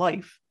Canadian for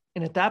life.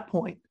 And at that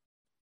point,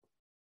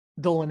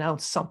 they'll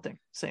announce something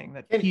saying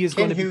that he is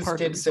going to be part of it.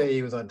 Ken Hughes did say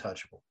he was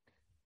untouchable.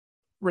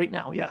 Right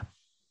now, yeah.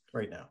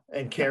 Right now.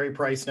 And Carey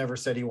Price never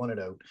said he wanted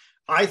out.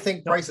 I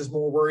think Price is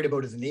more worried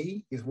about his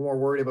knee. He's more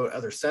worried about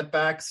other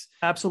setbacks.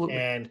 Absolutely.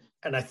 And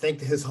I think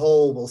his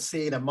whole, we'll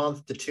see in a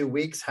month to 2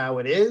 weeks how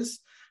it is,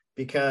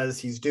 because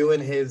he's doing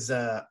his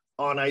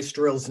on ice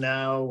drills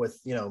now with,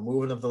 you know,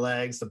 moving of the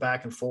legs, the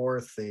back and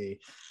forth, the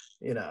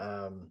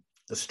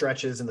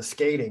stretches and the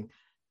skating.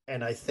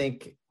 And I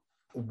think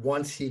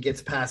once he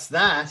gets past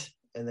that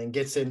and then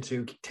gets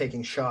into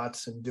taking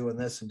shots and doing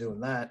this and doing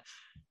that,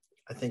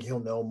 I think he'll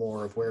know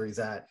more of where he's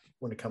at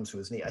when it comes to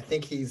his knee. I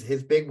think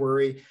his big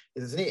worry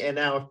is his knee. And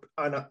now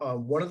on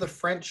one of the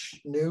French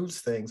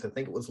news things, I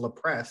think it was La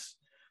Presse,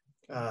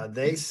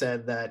 they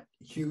said that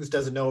Hughes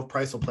doesn't know if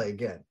Price will play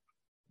again.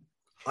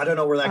 I don't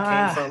know where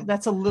that came from.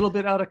 That's a little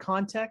bit out of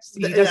context.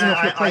 He doesn't know if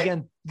he'll play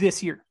again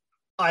this year.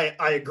 I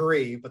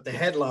agree, but the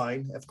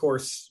headline, of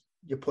course,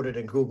 you put it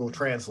in Google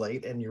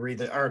Translate and you read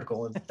the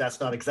article, and that's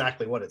not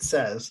exactly what it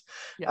says.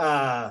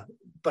 Yeah.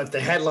 But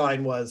the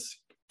headline was,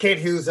 Ken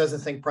Hughes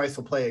doesn't think Price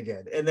will play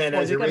again. And then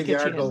as you read the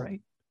article, right?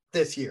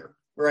 This year,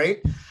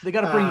 right? They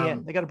got to bring you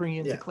in. They got to bring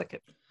you in to click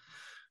it.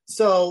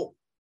 So,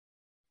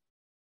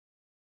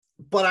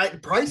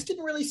 but Price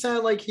didn't really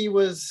sound like he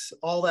was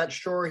all that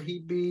sure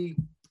he'd be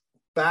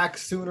back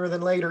sooner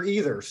than later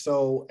either.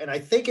 So, and I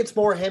think it's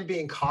more him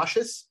being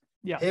cautious.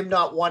 Yeah. Him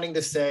not wanting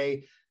to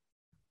say,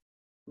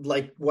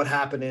 like what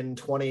happened in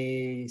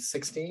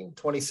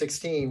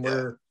 2016,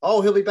 where,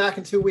 oh, he'll be back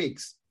in 2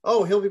 weeks.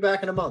 Oh, he'll be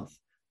back in a month.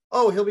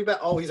 Oh, he'll be back.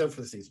 Oh, he's out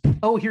for the season.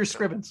 Oh, here's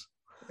Scrivens.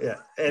 Yeah.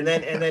 And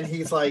then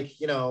he's like,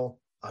 you know,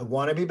 I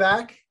want to be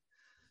back.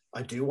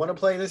 I do want to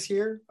play this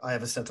year. I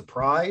have a sense of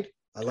pride.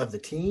 I love the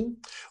team.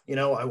 You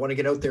know, I want to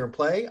get out there and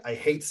play. I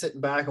hate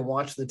sitting back and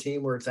watching the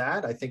team where it's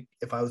at. I think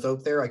if I was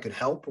out there, I could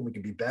help and we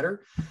could be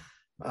better.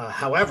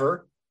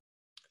 However,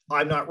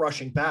 I'm not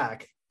rushing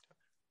back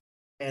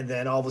and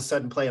then all of a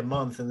sudden play a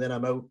month and then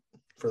I'm out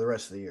for the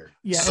rest of the year.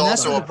 Yeah, and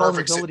that's where the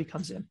vulnerability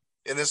comes in.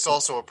 And this is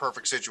also a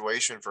perfect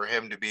situation for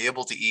him to be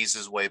able to ease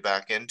his way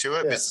back into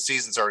it, because the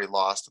season's already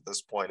lost at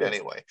this point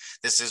anyway.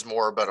 This is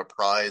more about a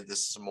pride.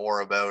 This is more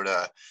about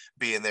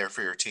being there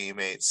for your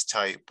teammates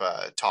type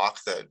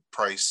talk that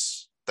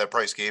Price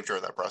gave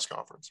during that press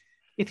conference.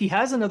 If he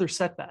has another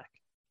setback,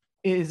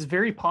 it is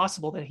very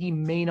possible that he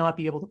may not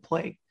be able to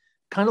play,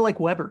 kind of like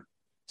Weber.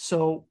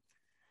 So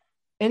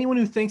anyone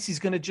who thinks he's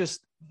going to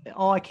just,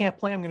 oh, I can't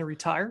play, I'm going to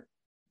retire,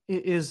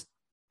 is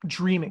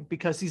dreaming,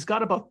 because he's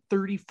got about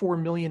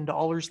 $34 million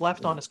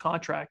left on his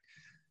contract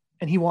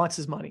and he wants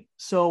his money.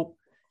 So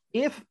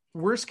if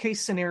worst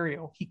case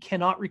scenario, he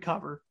cannot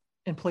recover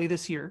and play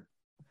this year,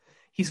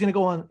 he's going to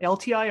go on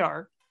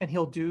LTIR and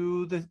he'll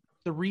do the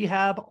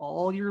rehab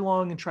all year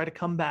long and try to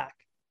come back,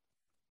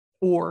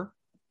 or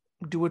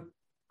do what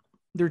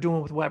they're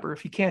doing with Weber.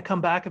 If he can't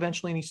come back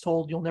eventually and he's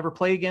told you'll never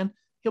play again,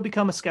 he'll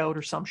become a scout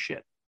or some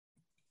shit.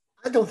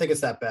 I don't think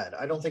it's that bad.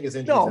 I don't think his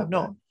injury.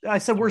 No. I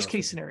said worst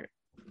case scenario.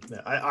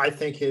 Yeah, I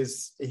think he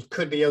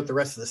could be out the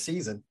rest of the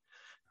season,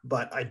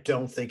 but I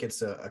don't think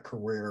it's a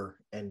career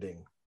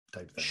ending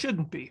type thing.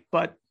 Shouldn't be,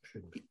 but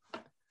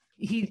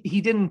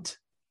he didn't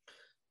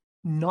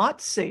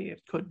not say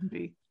it couldn't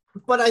be.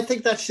 But I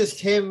think that's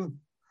just him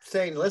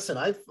saying, listen,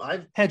 I've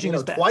hedging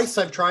his twice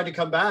I've tried to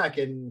come back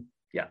and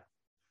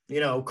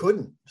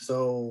couldn't.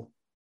 So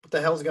what the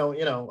hell's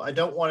going, I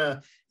don't want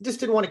to, he just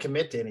didn't want to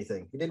commit to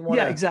anything. He didn't want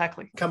to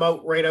exactly come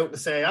out and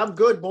say, I'm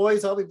good,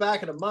 boys, I'll be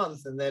back in a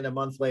month. And then a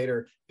month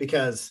later,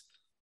 because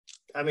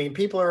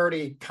people are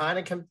already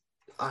bitching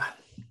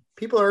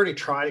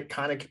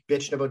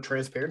about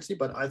transparency,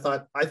 but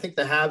I think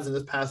the Habs in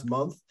this past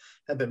month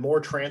have been more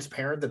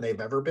transparent than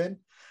they've ever been.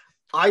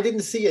 I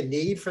didn't see a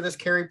need for this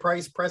Carey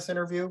Price press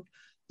interview.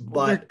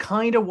 But there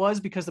kind of was,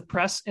 because the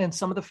press and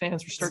some of the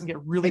fans were starting to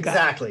get really bad.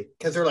 Exactly.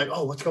 Because they're like,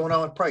 oh, what's going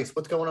on with Price?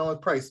 What's going on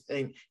with Price?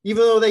 And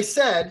even though they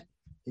said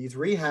he's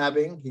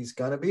rehabbing, he's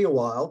going to be a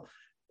while.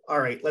 All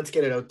right, let's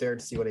get it out there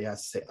and see what he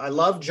has to say. I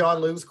love John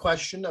Liu's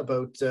question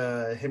about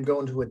him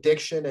going to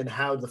addiction and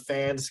how the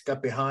fans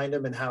got behind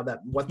him and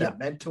that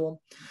meant to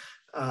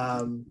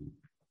him.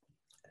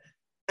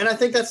 And I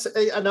think that's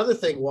another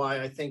thing why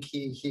I think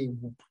he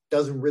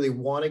doesn't really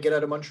want to get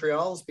out of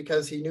Montreal, is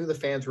because he knew the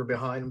fans were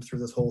behind him through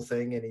this whole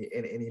thing, and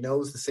he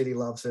knows the city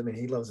loves him and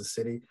he loves the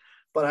city.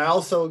 But I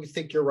also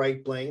think you're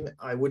right, Blaine.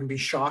 I wouldn't be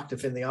shocked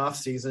if in the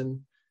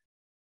offseason,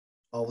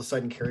 all of a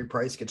sudden Carey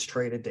Price gets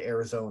traded to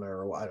Arizona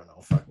or I don't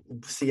know,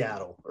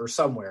 Seattle or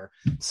somewhere.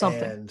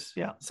 Something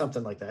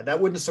like that.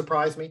 That wouldn't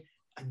surprise me.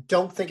 I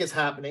don't think it's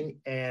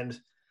happening. And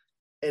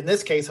in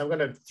this case, I'm going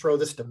to throw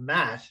this to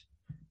Matt.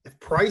 If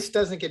Price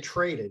doesn't get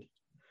traded,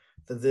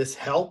 does this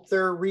help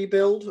their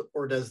rebuild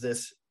or does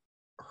this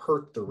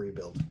hurt the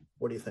rebuild?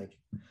 What do you think?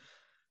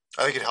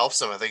 I think it helps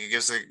them. I think it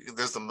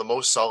gives them the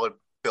most solid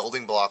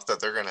building block that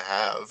they're going to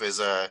have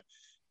is a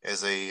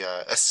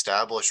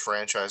established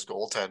franchise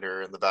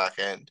goaltender in the back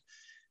end,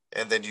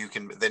 and then you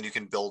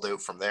can build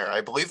out from there. I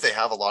believe they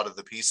have a lot of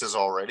the pieces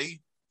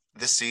already.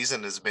 This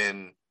season has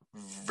been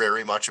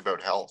very much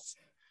about health.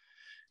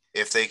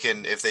 If they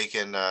can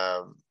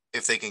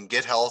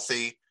get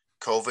healthy,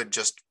 COVID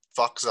just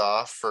fucks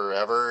off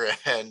forever,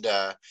 and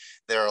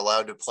they're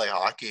allowed to play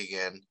hockey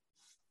again,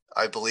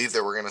 I believe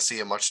that we're going to see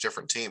a much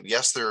different team.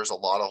 Yes, there's a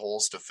lot of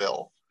holes to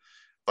fill,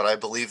 but I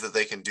believe that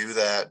they can do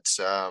that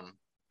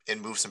and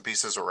move some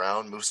pieces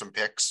around, move some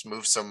picks,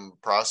 move some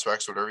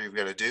prospects, whatever you've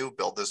got to do,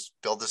 build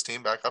this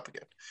team back up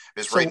again.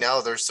 Because right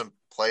now there's some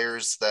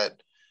players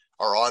that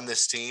are on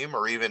this team,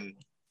 or even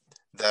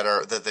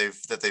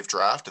that they've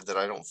drafted, that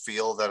I don't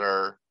feel that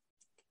are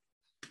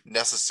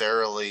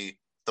necessarily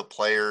the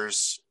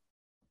players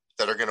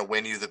that are going to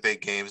win you the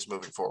big games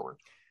moving forward.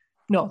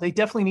 No, they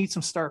definitely need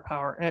some star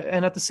power.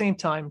 And at the same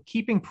time,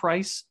 keeping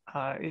Price,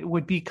 it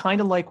would be kind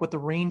of like what the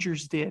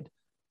Rangers did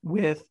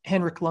with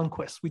Henrik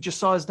Lundqvist. We just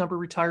saw his number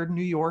retired in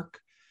New York.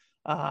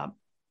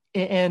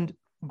 And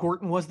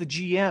Gorton was the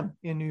GM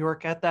in New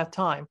York at that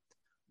time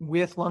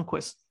with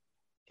Lundqvist.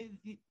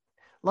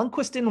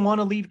 Lundqvist didn't want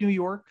to leave New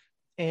York,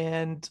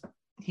 and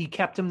he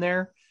kept him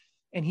there,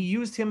 and he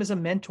used him as a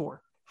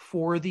mentor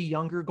for the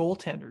younger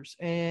goaltenders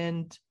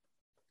and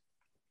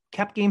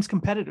kept games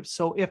competitive.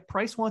 So if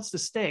Price wants to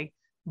stay,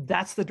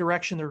 that's the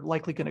direction they're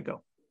likely going to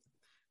go.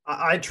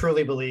 I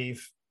truly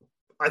believe,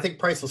 I think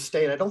Price will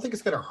stay, and I don't think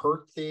it's going to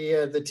hurt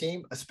the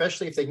team,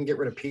 especially if they can get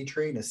rid of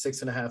Petrie and his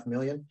 $6.5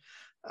 million.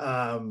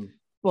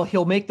 Well,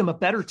 he'll make them a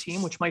better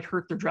team, which might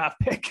hurt their draft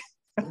pick.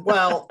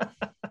 Well,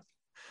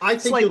 I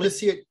think you'll just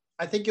see it.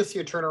 I think you'll see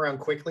a turnaround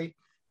quickly.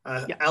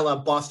 A la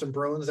Boston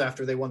Bruins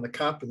after they won the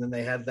cup, and then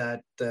they had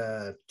that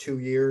 2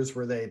 years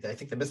where I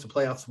think they missed the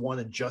playoffs one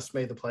and just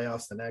made the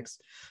playoffs the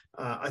next.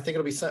 I think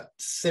it'll be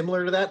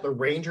similar to that. The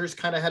Rangers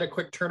kind of had a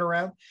quick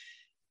turnaround,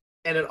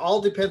 and it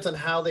all depends on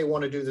how they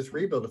want to do this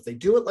rebuild. If they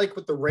do it like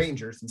with the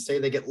Rangers and say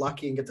they get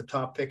lucky and get the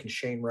top pick and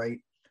Shane Wright,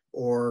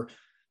 or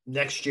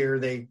next year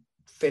they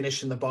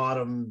finish in the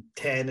bottom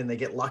 10 and they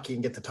get lucky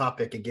and get the top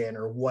pick again,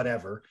 or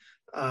whatever.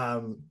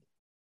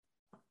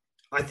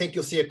 I think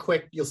you'll see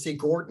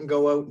Gorton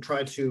go out and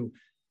try to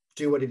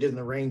do what he did in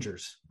the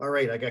Rangers. All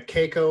right, I got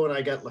Keiko and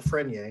I got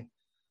Lafreniere.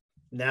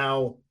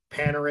 Now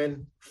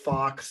Panarin,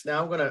 Fox.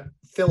 Now I'm going to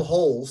fill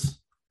holes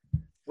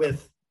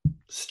with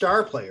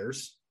star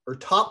players or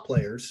top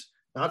players,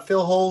 not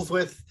fill holes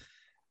with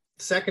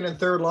second and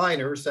third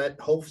liners that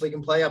hopefully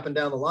can play up and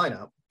down the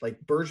lineup like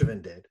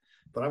Bergevin did.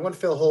 But I'm going to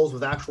fill holes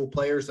with actual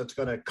players that's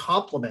going to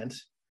complement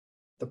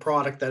the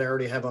product that I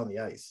already have on the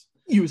ice.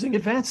 using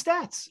advanced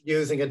stats.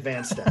 Using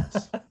advanced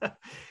stats.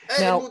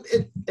 Now,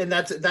 and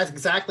that's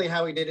exactly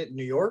how he did it in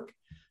New York.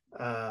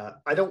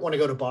 I don't want to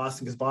go to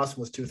Boston because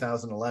Boston was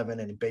 2011,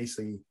 and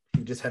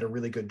he just had a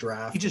really good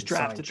draft. He just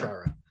drafted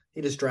Chara.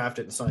 He just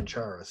drafted and signed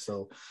Chara.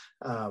 So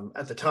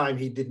at the time,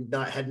 he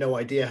had no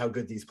idea how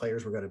good these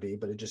players were going to be,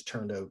 but it just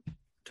turned out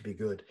to be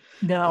good.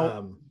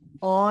 Now,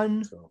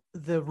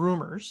 the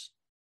rumors,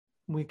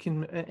 we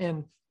can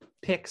and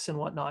picks and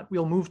whatnot,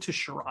 we'll move to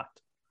Sherratt.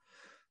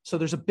 So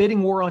there's a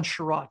bidding war on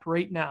Sherratt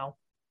right now.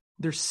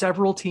 There's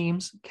several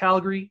teams: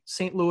 Calgary,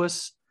 St.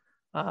 Louis.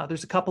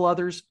 There's a couple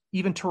others.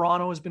 Even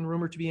Toronto has been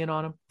rumored to be in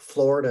on him.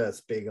 Florida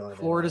is big on it.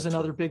 Florida's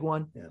another big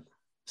one. Yeah.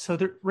 So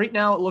right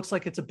now it looks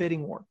like it's a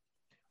bidding war.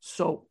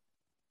 So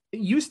it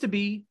used to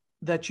be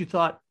that you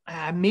thought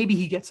maybe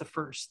he gets a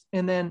first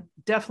and then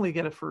definitely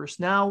get a first.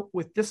 Now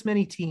with this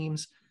many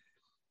teams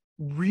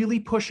really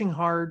pushing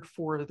hard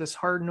for this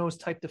hard-nosed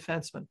type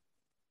defenseman,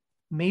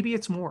 maybe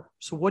it's more.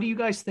 So what do you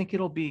guys think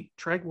it'll be?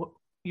 Treg,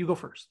 you go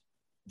first.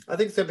 I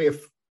think it's going to be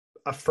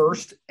a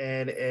first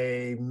and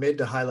a mid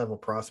to high level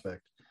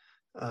prospect,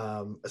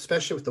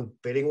 especially with the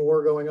bidding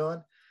war going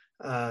on.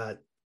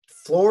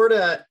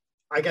 Florida,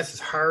 I guess, is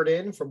hard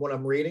in from what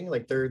I'm reading.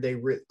 Like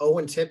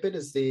Owen Tippett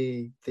is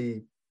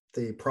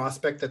the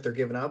prospect that they're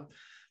giving up,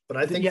 but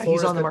I think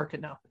he's on the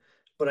market now.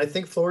 But I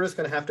think Florida's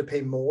going to have to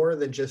pay more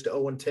than just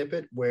Owen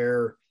Tippett,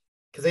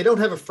 because they don't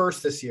have a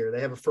first this year, they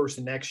have a first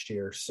next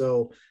year.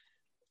 So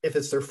if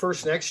it's their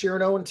first next year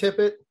in Owen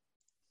Tippett,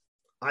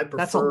 I prefer.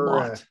 That's a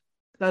lot.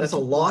 That's a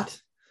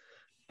lot,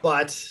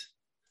 but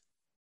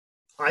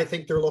I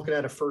think they're looking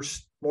at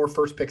more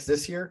first picks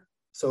this year.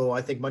 So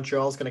I think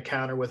Montreal's going to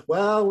counter with,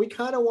 well, we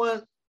kind of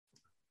want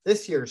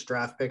this year's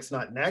draft picks,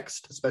 not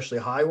next, especially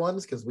high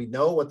ones, because we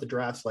know what the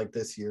draft's like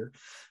this year.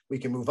 We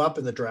can move up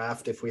in the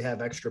draft if we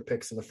have extra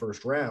picks in the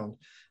first round.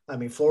 I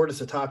mean, Florida's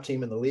the top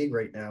team in the league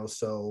right now,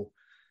 so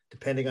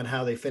depending on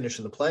how they finish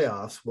in the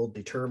playoffs will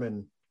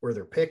determine where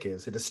their pick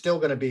is. It is still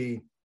going to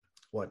be,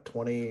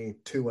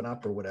 22 and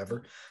up or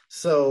whatever.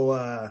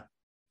 So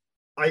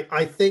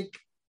I think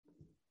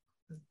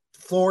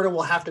Florida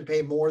will have to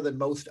pay more than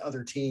most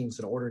other teams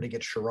in order to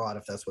get Sherratt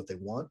if that's what they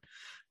want.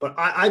 But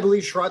I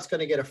believe Sherratt's going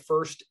to get a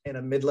first and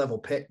a mid-level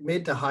pick,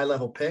 mid to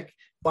high-level pick.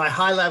 By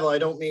high level, I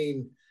don't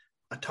mean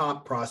a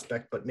top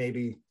prospect, but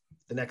maybe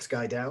the next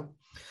guy down.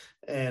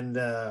 And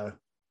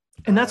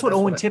that's what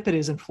Owen Tippett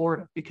is in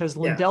Florida, because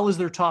Lundell is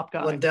their top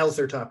guy. Lundell's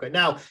their top guy.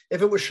 Now,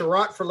 if it was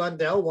Sherratt for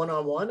Lundell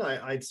one-on-one,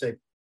 I'd say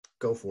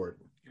go for it.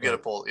 You got to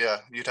pull. Yeah,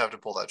 you'd have to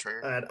pull that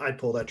trigger. I'd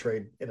pull that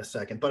trade in a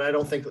second, but I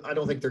don't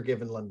think they're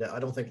giving Lundell. I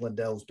don't think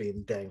Lundell's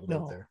being dangled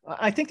out there.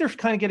 I think they're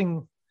kind of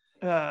getting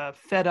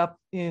fed up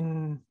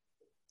in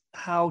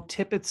how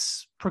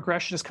Tippett's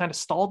progression is kind of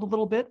stalled a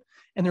little bit,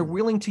 and they're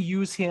willing to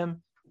use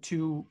him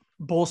to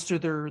bolster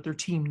their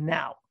team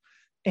now.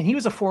 And he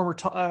was a former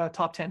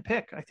top 10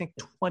 pick, I think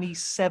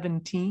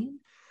 2017.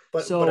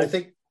 But I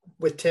think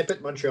with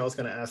Tippett, Montreal's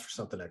going to ask for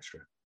something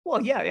extra.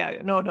 Well,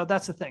 yeah. No,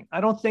 that's the thing. I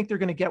don't think they're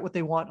going to get what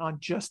they want on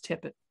just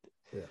Tippett.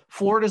 Yeah.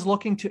 Florida's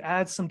looking to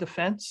add some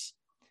defense.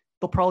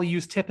 They'll probably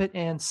use Tippett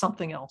and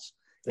something else.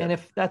 Yeah. And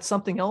if that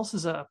something else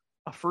is a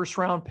first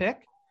round pick,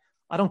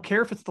 I don't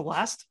care if it's the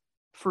last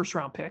first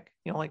round pick,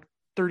 like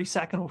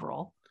 32nd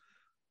overall,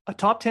 a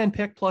top 10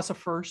 pick plus a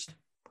first,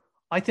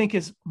 I think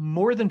is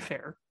more than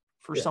fair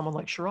for someone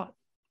like Sherratt.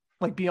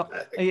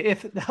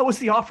 If that was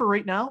the offer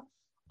right now,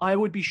 I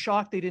would be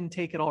shocked they didn't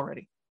take it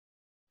already.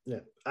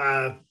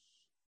 Yeah.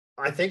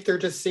 I think they're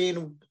just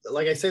seeing,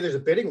 like I say, there's a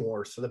bidding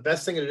war. So the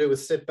best thing to do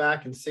is sit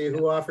back and see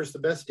who offers the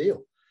best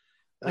deal.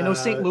 I know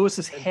St. Louis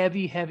is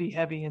heavy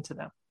into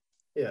them.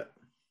 Yeah.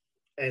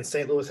 And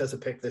St. Louis has a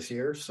pick this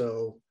year.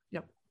 So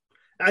yep.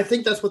 I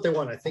think that's what they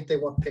want. I think they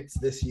want picks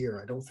this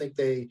year. I don't think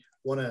they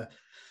want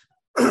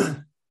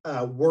to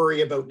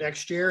worry about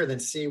next year and then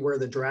see where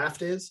the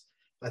draft is.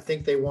 I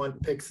think they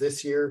want picks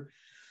this year.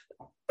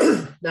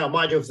 Now,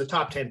 mind you, if it's a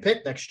top 10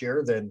 pick next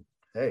year, then,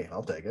 hey,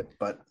 I'll take it.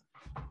 But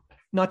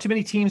not too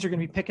many teams are going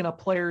to be picking up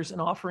players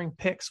and offering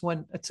picks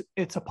when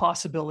it's a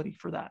possibility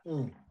for that.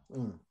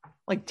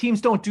 Like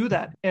teams don't do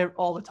that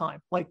all the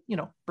time. Like,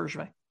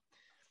 Bergevin.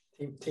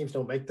 Teams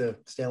don't make the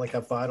Stanley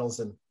Cup Finals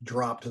and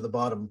drop to the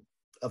bottom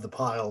of the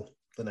pile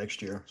the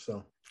next year.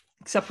 So,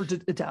 except for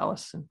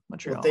Dallas and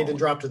Montreal, well, they didn't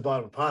drop to the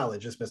bottom of the pile. They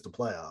just missed the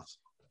playoffs.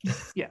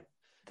 Yeah,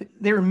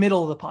 they were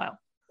middle of the pile.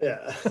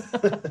 Yeah,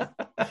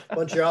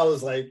 Montreal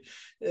is like,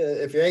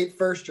 if you ain't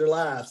first, you're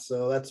last.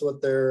 So that's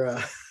what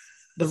they're.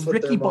 The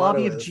Ricky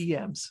Bobby of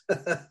GMs.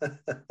 What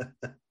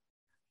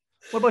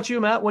about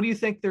you, Matt? What do you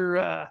think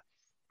they're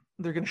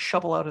going to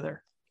shovel out of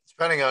there?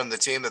 Depending on the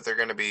team that they're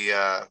going to be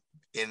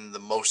in the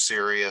most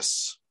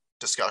serious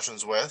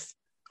discussions with,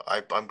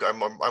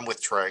 I'm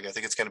with Treg. I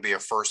think it's going to be a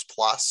first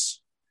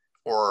plus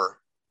or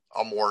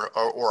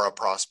a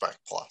prospect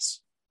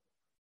plus.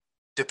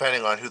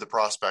 Depending on who the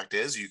prospect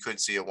is, you could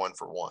see a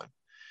 1-for-1.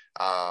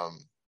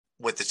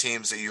 With the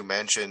teams that you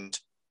mentioned,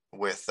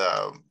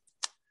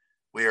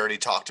 we already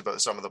talked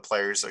about some of the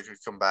players that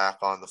could come back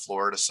on the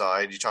Florida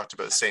side. You talked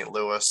about St.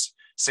 Louis.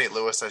 St.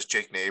 Louis has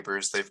Jake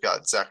Neighbors. They've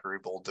got Zachary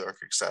Bolduc,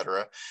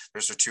 etc.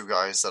 Those are two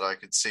guys that I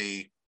could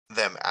see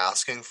them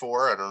asking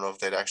for. I don't know if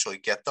they'd actually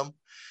get them.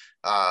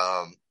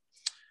 I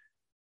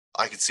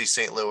could see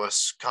St.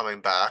 Louis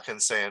coming back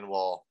and saying,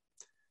 well,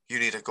 you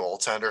need a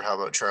goaltender. How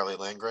about Charlie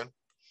Lindgren?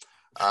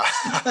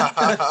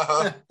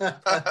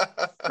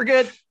 We're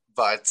good.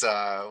 But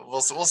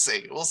we'll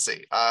see. We'll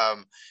see.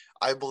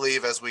 I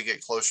believe as we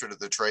get closer to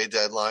the trade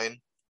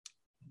deadline,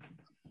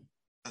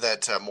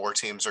 that more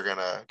teams are going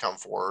to come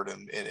forward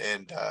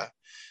and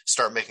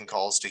start making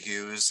calls to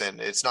Hughes. And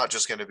it's not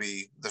just going to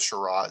be the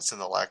Sherratts and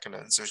the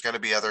Lekkonens. There's going to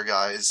be other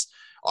guys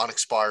on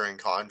expiring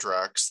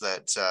contracts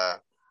that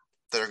are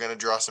going to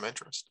draw some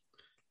interest.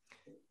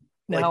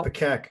 Now, like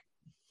Pakek.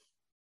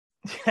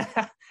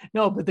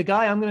 no, but the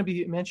guy I'm going to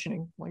be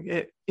mentioning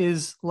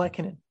is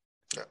Lehkonen.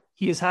 Yeah.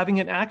 He is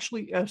having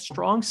a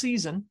strong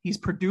season. He's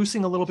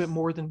producing a little bit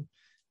more than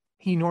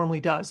he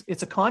normally does.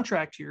 It's a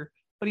contract year,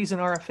 but he's an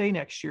RFA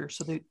next year.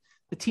 So the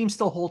team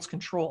still holds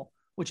control,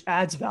 which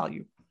adds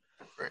value.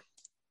 Right.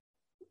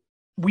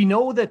 We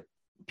know that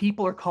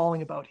people are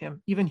calling about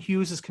him. Even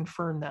Hughes has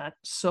confirmed that.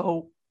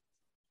 So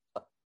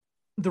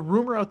the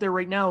rumor out there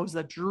right now is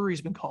that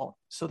Drury's been calling.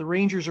 So the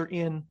Rangers are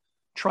in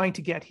trying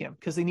to get him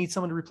because they need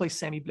someone to replace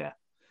Sammy Blais.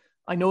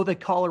 I know that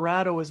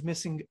Colorado is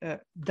missing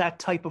that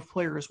type of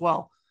player as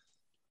well.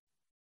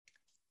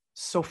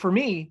 So for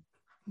me,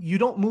 you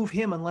don't move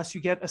him unless you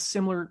get a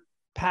similar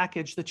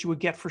package that you would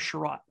get for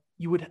Sherratt.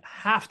 You would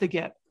have to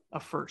get a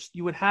first.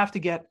 You would have to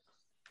get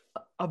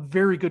a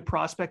very good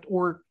prospect,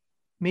 or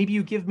maybe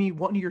you give me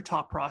one of your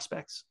top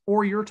prospects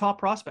or your top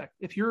prospect.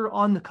 If you're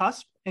on the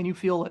cusp and you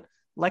feel that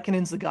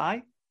Lekkonen's the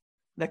guy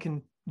that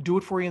can do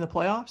it for you in the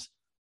playoffs,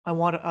 I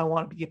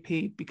want to get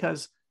paid,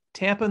 because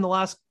Tampa in the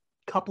last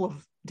couple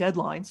of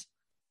deadlines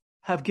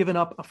have given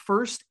up a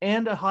first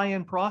and a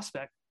high-end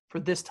prospect for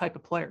this type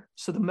of player.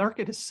 So the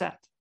market is set.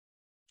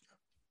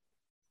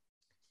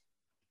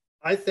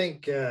 I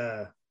think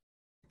the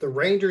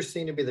Rangers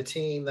seem to be the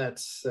team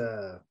that's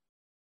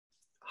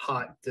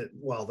hot,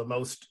 the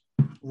most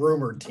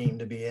rumored team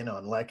to be in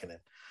on Lehkonen.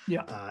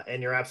 Yeah.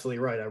 And you're absolutely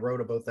right. I wrote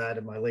about that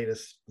in my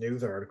latest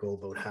news article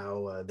about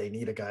how they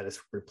need a guy to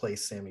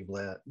replace Sammy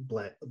Blaise.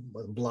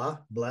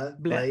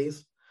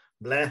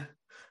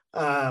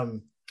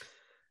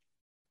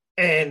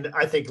 And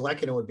I think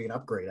Lehkonen would be an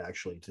upgrade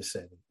actually to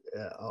Sammy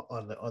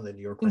on the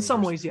New York Rangers. In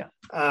some ways, yeah.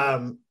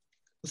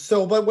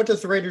 But what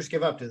does the Rangers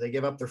give up? Do they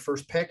give up their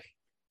first pick?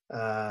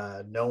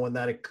 Knowing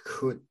that it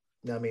could,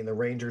 I mean, the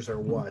Rangers are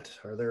what?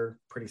 Are they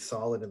pretty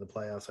solid in the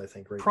playoffs, I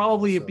think, right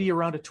Probably now, it'd be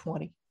around a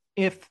 20.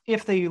 If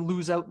they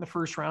lose out in the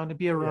first round, it'd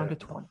be around a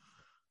 20.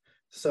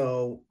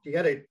 So you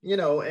got to,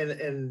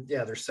 and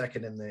they're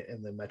second in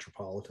the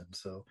Metropolitan.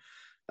 So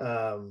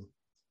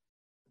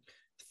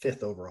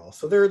fifth overall.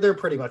 So they're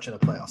pretty much in a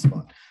playoff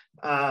spot.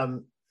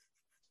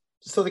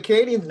 So the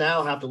Canadiens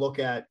now have to look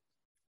at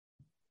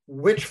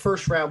which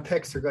first round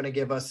picks are going to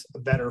give us a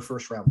better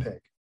first round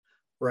pick,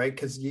 right?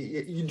 Because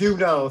you do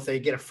know if they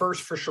get a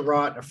first for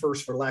Sherratt and a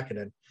first for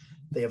Lehkonen,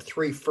 they have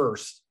 3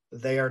 firsts.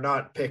 They are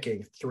not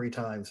picking 3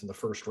 times in the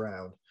first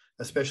round,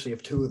 especially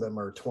if 2 of them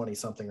are 20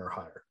 something or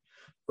higher,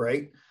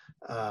 right?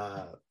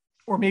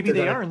 Or maybe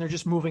they are, and they're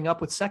just moving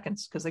up with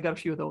seconds because they got a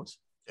few of those.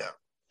 Yeah.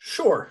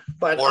 Sure,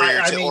 but or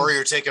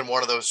you're taking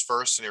one of those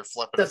first and you're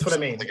flipping. That's what I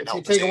mean. If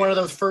you're taking one of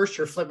those first,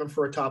 you're flipping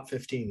for a top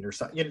 15 or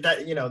something.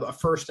 A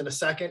first and a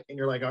second, and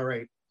you're like, all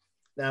right,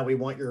 now we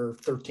want your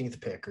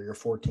 13th pick or your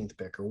 14th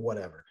pick or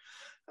whatever.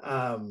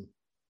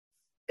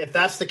 If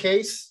that's the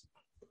case,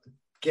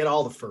 get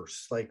all the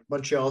firsts. Like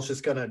Montreal's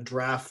just going to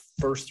draft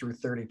first through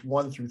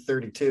 31 through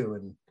 32,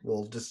 and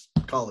we'll just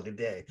call it a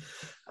day.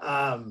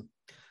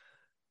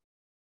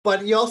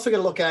 But you also got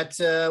to look at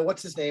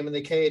what's his name in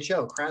the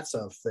KHL,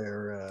 Kravtsov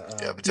there.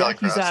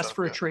 He's asked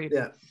for a trade.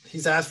 Yeah,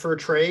 he's asked for a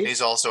trade.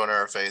 He's also an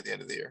RFA at the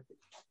end of the year.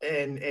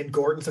 And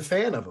Gordon's a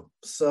fan of him.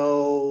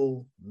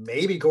 So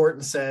maybe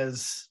Gordon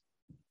says,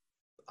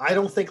 I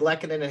don't think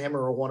Lehkonen and him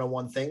are a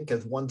one-on-one thing,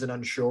 because one's an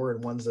unsure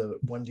and one's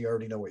you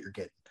already know what you're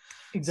getting.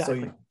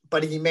 Exactly. So,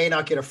 but he may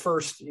not get a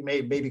first. He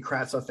maybe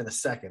Kravtsov in a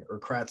second, or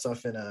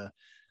Kravtsov in a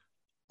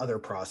other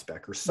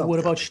prospect or something. What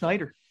about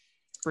Schneider?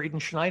 Braden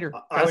Schneider.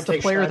 I That's the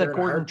player that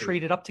Gordon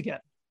traded up to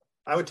get.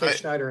 I would take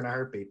Schneider in a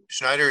heartbeat.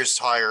 Schneider is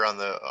higher on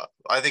the.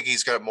 I think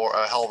he's got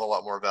a hell of a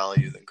lot more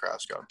value than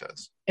Kravtsov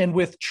does. And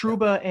with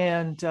Trouba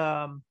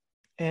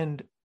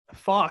and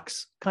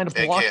Fox kind of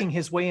blocking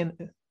his way in.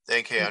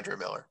 And K'Andre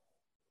Miller.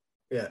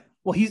 Yeah.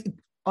 Well,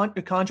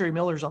 K'Andre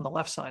Miller's on the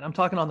left side. I'm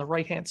talking on the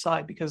right hand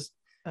side because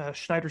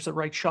Schneider's the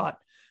right shot.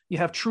 You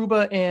have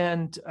Trouba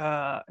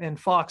and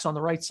Fox on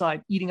the right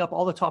side eating up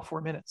all the top 4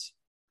 minutes.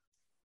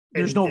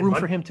 There's no room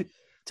for him to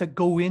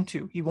go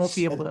into. He won't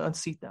be able to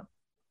unseat them.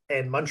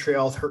 And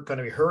Montreal's going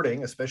to be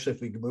hurting, especially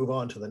if we move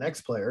on to the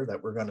next player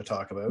that we're going to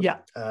talk about. Yeah.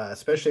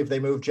 Especially if they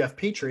move Jeff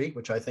Petrie,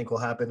 which I think will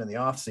happen in the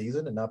off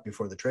season and not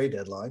before the trade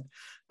deadline.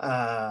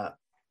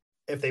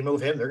 If they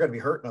move him, they're going to be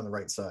hurting on the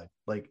right side.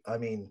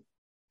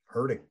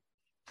 Hurting.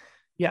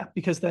 Yeah,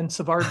 because then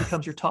Savard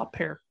becomes your top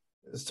pair.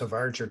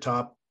 Savard's your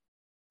top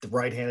the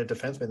right-handed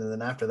defenseman. And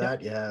then after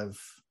that, you have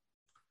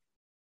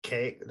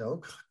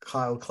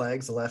Kyle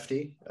Clagg's a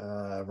lefty.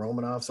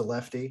 Romanov's a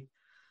lefty.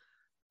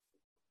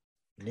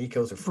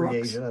 Nico's a free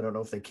agent. I don't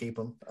know if they keep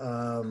him.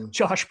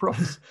 Josh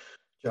Brooks.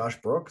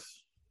 Josh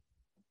Brooks.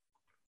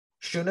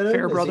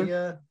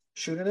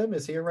 Shunanim,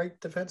 is he a right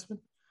defenseman?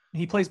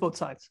 He plays both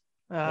sides.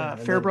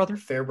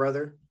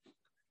 Fairbrother.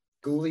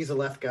 Gooley's a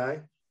left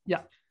guy.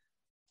 Yeah.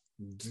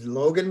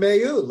 Logan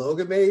Mailloux.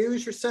 Logan Mailloux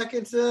is your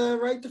second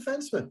right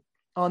defenseman.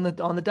 On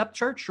the depth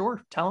chart,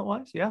 sure.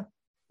 Talent-wise, yeah.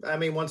 I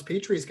mean, once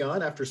Petrie's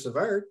gone after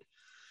Savard,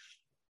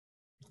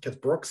 because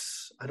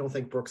Brooks, I don't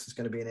think Brooks is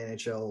going to be an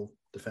NHL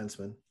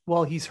defenseman.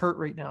 Well, he's hurt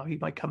right now. He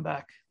might come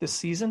back this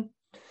season.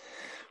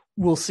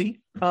 We'll see.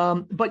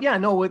 But yeah,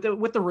 no,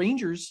 with the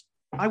Rangers,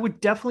 I would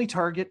definitely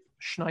target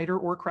Schneider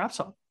or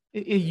Kravtsov.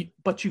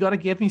 But you got to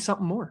give me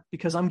something more,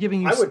 because I'm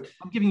giving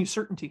you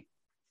certainty.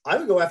 I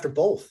would go after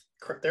both.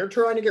 They're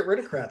trying to get rid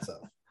of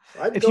Kravtsov.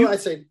 I'd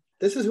say,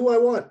 this is who I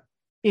want.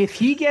 If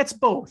he gets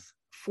both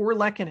for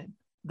Lehkonen,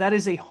 that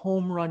is a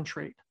home run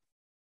trade.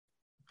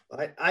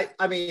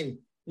 I mean,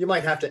 you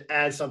might have to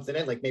add something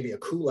in, like maybe a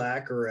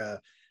Kulak or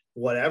a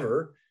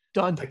whatever.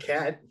 Done. A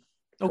cat.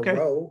 Okay.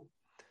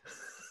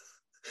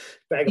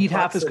 Eat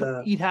half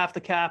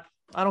the cap.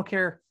 I don't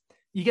care.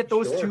 You get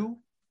those two.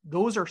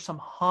 Those are some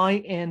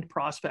high-end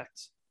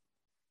prospects.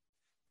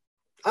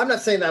 I'm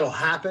not saying that'll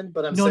happen,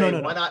 but I'm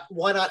saying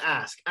why not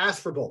ask?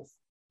 Ask for both.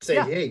 Say,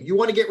 hey, you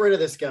want to get rid of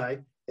this guy,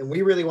 and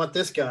we really want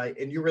this guy,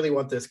 and you really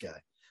want this guy.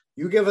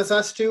 You give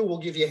us two, we'll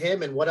give you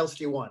him, and what else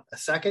do you want? A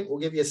second? We'll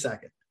give you a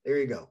second. There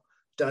you go.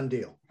 Done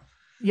deal.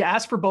 You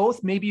ask for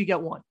both, maybe you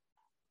get one.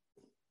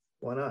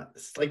 Why not?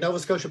 It's like Nova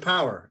Scotia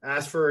Power.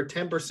 Ask for a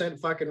 10%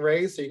 fucking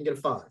raise so you can get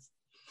a 5.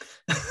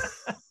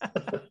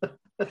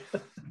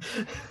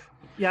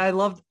 Yeah, I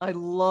love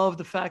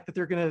the fact that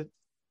they're going to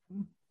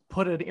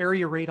put an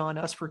area rate on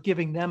us for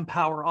giving them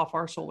power off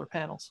our solar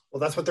panels. Well,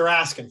 that's what they're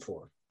asking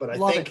for. But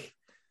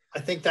I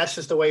think that's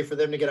just a way for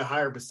them to get a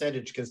higher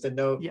percentage, because then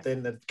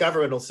the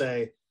government will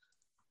say,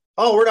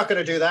 oh, we're not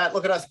going to do that.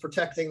 Look at us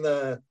protecting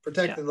the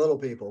little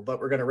people, but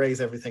we're going to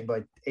raise everything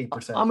by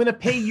 8%. I'm going to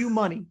pay you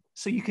money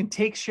so you can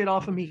take shit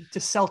off of me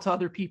to sell to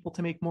other people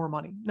to make more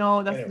money.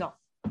 No, no.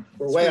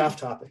 We're way off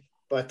topic.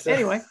 But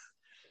anyway,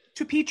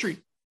 to Petrie.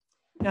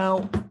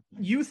 Now,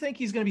 you think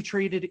he's going to be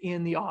traded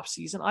in the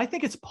offseason. I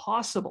think it's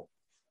possible,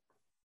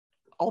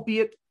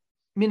 albeit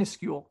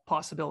minuscule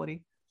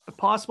possibility, but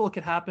possible it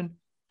could happen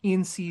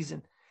in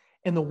season.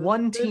 And the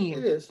one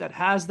team that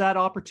has that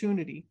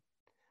opportunity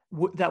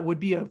that would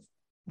be a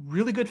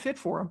really good fit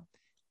for him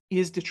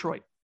is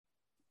Detroit.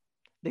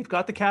 They've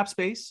got the cap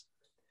space.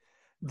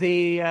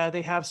 They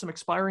have some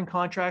expiring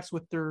contracts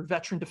with their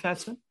veteran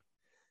defenseman.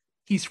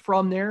 He's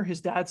from there.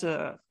 His dad's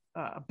a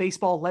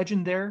baseball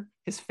legend there.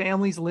 His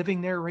family's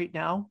living there right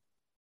now.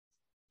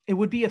 It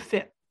would be a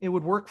fit. It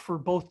would work for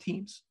both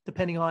teams,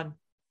 depending on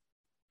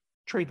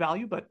trade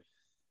value. But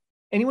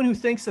anyone who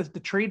thinks that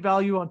the trade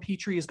value on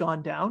Petrie has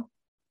gone down,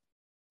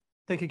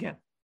 think again.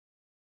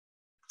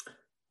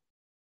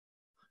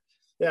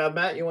 Yeah,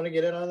 Matt, you want to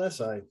get in on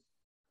this? I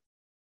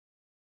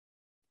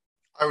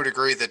would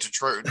agree that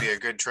Detroit would be a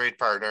good trade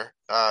partner,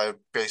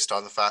 based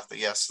on the fact that,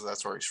 yes,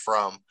 that's where he's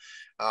from.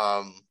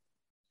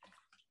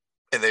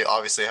 And they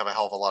obviously have a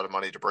hell of a lot of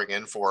money to bring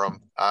in for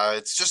him.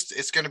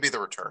 It's going to be the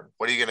return.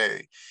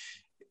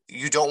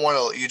 You don't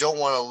want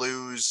to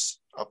lose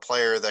a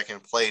player that can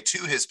play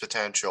to his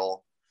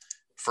potential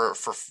for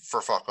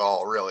fuck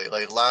all, really.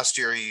 Like last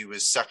year, he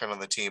was second on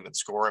the team in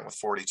scoring with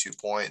 42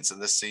 points,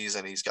 and this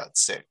season he's got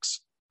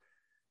 6.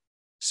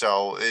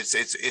 So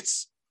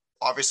it's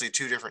obviously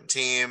two different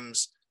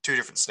teams, two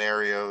different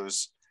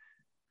scenarios.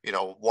 You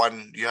know,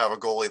 one, you have a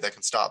goalie that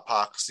can stop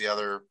pucks, the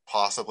other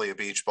possibly a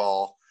beach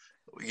ball.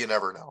 You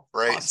never know,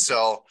 right?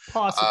 Possible.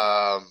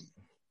 So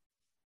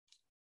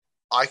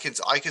I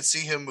could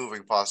see him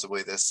moving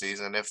possibly this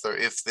season if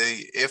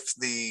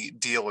the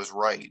deal is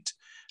right.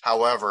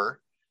 However,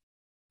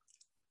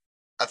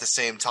 at the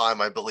same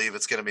time, I believe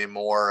it's going to be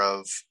more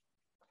of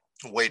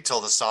wait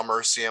till the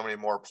summer, see how many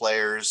more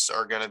players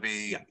are going to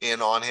be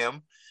in on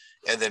him,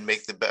 and then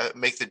make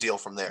the deal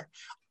from there.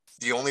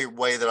 The only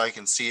way that I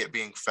can see it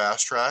being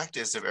fast tracked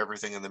is if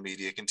everything in the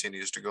media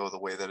continues to go the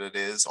way that it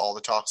is. All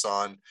the talks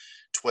on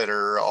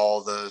Twitter,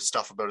 all the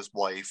stuff about his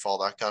wife, all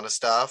that kind of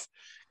stuff,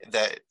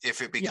 that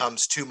if it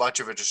becomes too much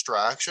of a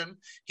distraction,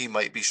 he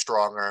might be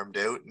strong armed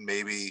out. And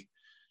maybe,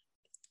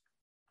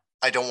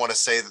 I don't want to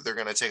say that they're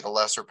going to take a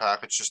lesser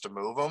package just to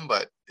move him,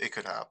 but it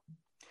could happen.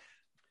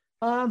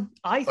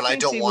 I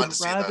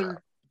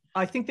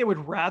think they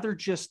would rather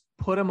just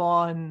put him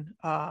on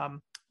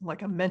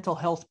like a mental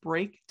health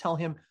break. Tell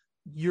him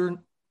you're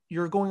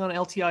going on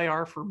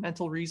LTIR for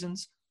mental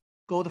reasons.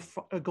 Go the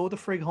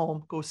frig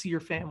home. Go see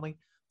your family.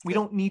 We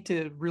don't need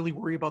to really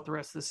worry about the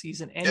rest of the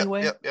season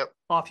anyway. Yep.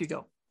 Off you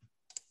go.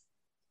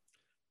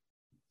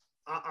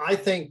 I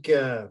think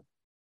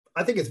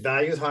his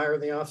value is higher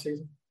in the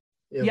offseason.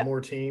 You have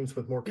more teams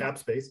with more cap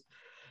space.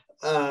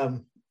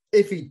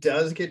 If he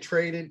does get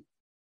traded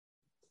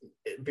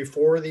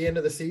before the end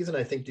of the season,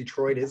 I think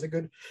Detroit is a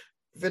good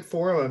fit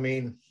for him. I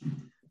mean,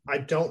 I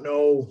don't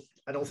know.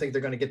 I don't think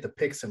they're going to get the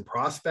picks and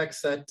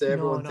prospects that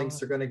everyone thinks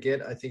they're going to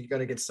get. I think you're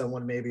going to get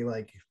someone maybe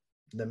like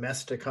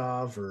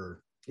Nemestikov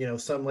or,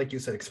 some, like you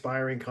said,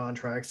 expiring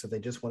contracts that they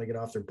just want to get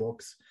off their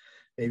books,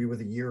 maybe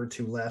with a year or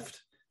two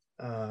left.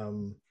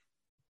 But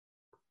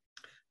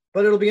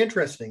it'll be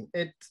interesting.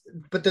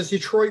 But does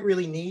Detroit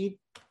really need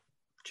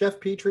Jeff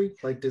Petrie?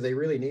 Like, do they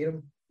really need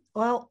him?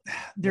 Well,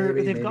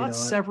 they've got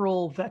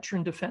several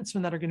veteran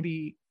defensemen that are going to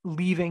be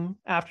leaving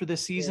after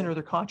this season, or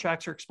their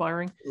contracts are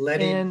expiring.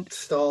 Letty,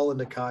 Stahl, and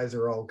the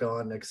Kaiser are all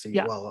gone next season.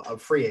 Yeah. Well,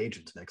 free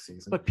agents next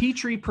season. But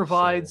Petrie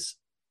provides.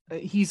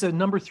 He's a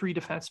number 3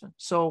 defenseman,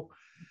 so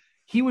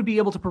he would be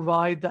able to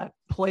provide that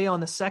play on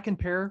the second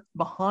pair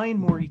behind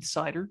Moritz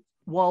Seider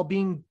while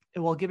giving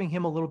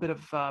him a little bit of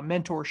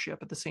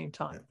mentorship at the same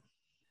time. Yeah.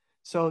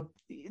 So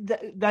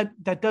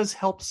that does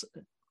help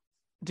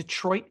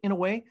Detroit in a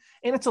way,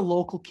 and it's a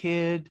local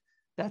kid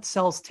that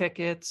sells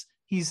tickets.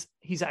 He's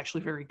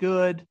actually very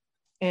good,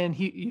 and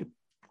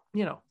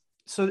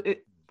so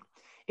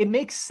it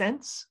makes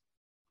sense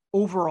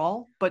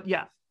overall. But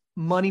yeah,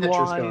 money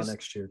wise,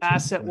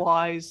 asset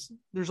wise,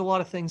 there's a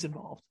lot of things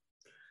involved.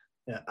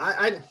 Yeah,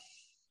 I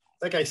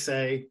like I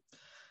say,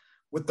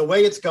 with the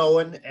way it's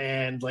going,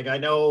 and like I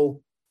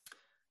know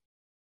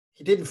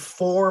he didn't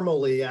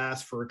formally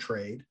ask for a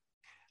trade.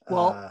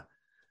 Well,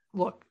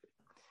 look.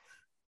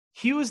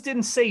 Hughes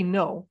didn't say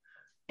no,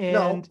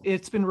 and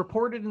it's been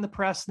reported in the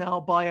press now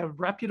by a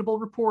reputable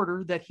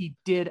reporter that he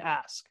did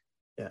ask.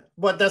 Yeah,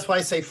 but that's why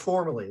I say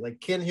formally.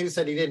 Like Ken Hughes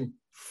said, he didn't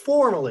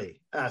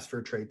formally ask for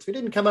a trade, so he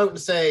didn't come out and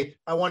say,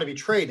 "I want to be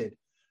traded."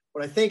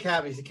 What I think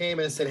happened is he came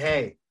in and said,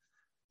 "Hey,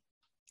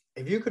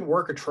 if you can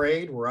work a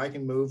trade where I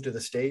can move to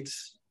the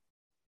States,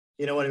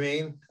 you know what I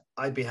mean?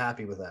 I'd be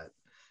happy with that."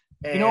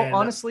 And,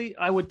 honestly,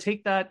 I would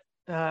take that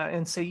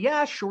and say,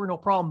 "Yeah, sure, no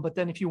problem." But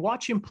then if you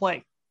watch him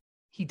play,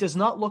 he does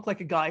not look like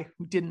a guy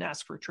who didn't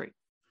ask for a trade.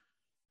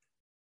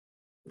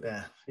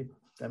 Yeah.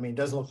 He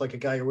doesn't look like a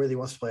guy who really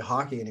wants to play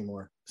hockey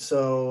anymore.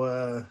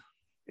 So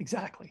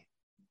exactly.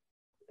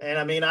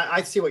 And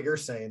I see what you're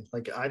saying.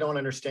 Like, I don't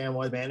understand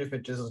why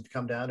management doesn't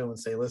come down to him and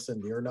say,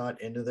 "Listen, you're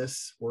not into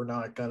this. We're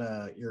not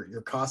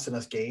you're costing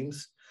us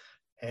games,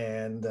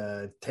 and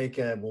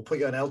we'll put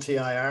you on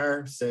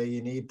LTIR, say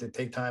you need to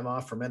take time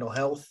off for mental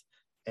health,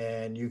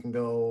 and you can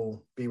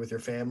go be with your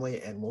family,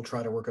 and we'll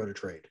try to work out a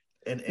trade."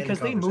 Because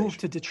they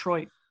moved to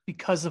Detroit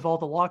because of all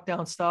the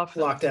lockdown stuff.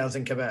 Lockdowns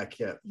in Quebec,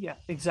 yeah. Yeah,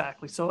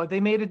 exactly. So they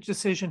made a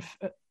decision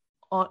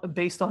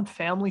based on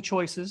family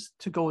choices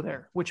to go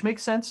there, which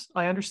makes sense.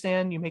 I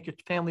understand you make your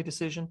family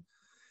decision.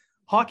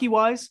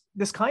 Hockey-wise,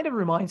 this kind of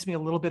reminds me a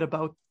little bit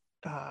about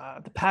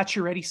the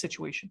Pacioretty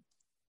situation.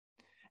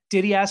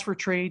 Did he ask for a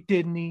trade?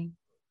 Didn't he?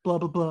 Blah,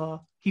 blah, blah.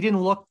 He didn't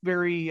look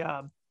very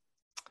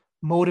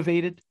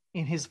motivated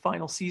in his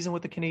final season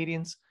with the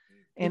Canadiens.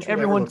 And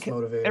everyone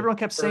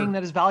kept saying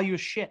that his value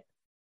is shit.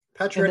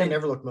 Pacioretty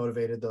never looked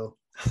motivated, though.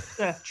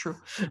 Yeah, true.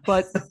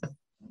 But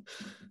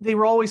they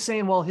were always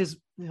saying, "Well, his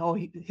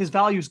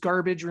value is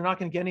garbage. We're not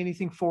going to get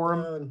anything for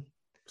him."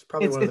 It's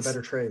probably one of the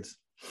better trades.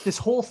 This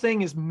whole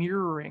thing is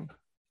mirroring.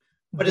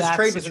 But his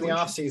trade was in the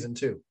offseason,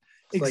 too.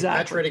 Exactly.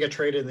 Like Pacioretty got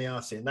traded in the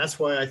offseason. That's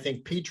why I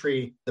think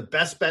Petrie, the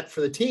best bet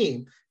for the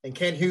team, and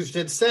Ken Hughes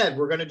said,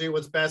 "We're going to do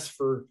what's best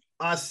for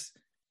us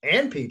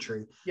and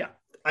Petrie." Yeah.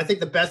 I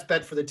think the best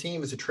bet for the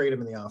team is to trade him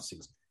in the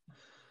offseason.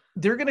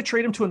 They're going to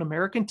trade him to an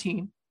American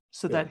team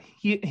so that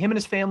him and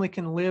his family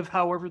can live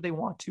however they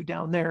want to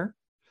down there.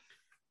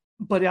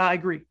 But I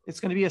agree. It's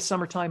going to be a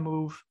summertime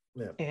move,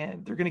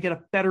 and they're going to get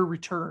a better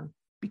return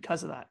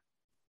because of that.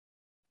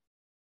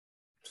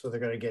 So they're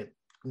going to get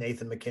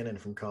Nathan McKinnon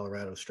from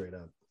Colorado straight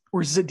up.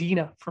 Or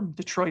Zadina from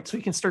Detroit so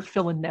he can start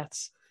filling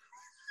nets.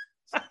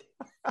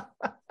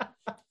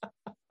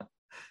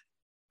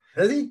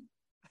 Has he?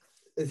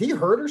 Is he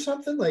hurt or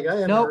something? Like I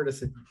haven't heard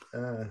of it.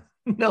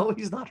 No,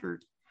 he's not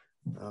hurt.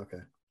 Okay.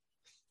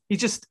 He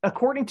just,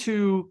 according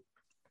to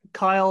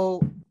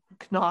Kyle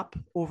Knopp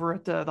over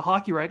at the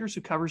Hockey Writers,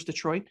 who covers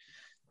Detroit,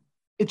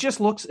 it just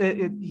looks.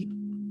 He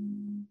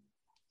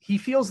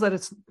feels that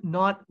it's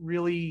not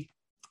really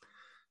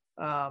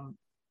a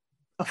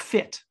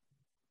fit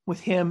with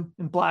him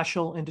and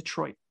Blashill in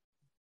Detroit.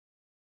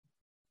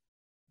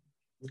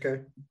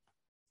 Okay.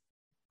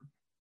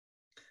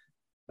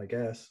 I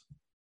guess.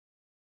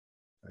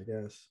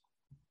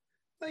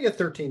 I got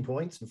 13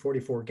 points in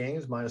 44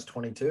 games, minus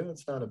 22.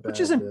 It's not a bad. Which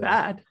isn't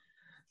bad.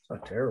 It's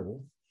not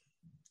terrible.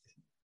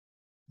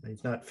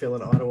 He's not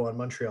filling Ottawa and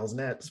Montreal's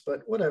nets,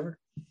 but whatever.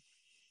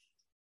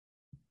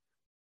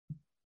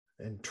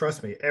 And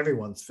trust me,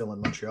 everyone's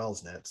filling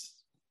Montreal's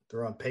nets.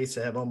 They're on pace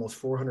to have almost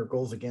 400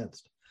 goals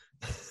against.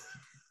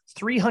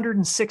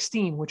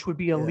 316, which would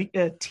be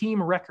a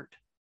team record.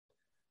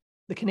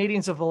 The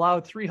Canadiens have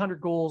allowed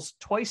 300 goals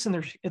twice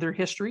in their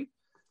history,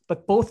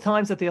 but both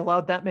times that they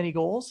allowed that many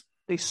goals,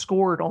 they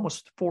scored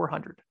almost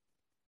 400.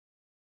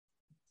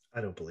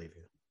 I don't believe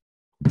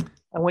you.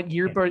 I went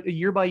year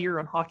by year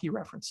on Hockey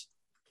Reference.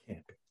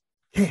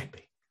 Can't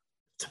be.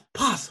 It's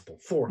impossible.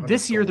 400.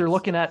 This year goals. they're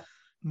looking at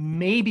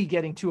maybe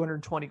getting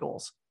 220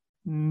 goals.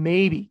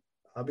 Maybe.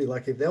 I'll be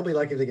lucky. They'll be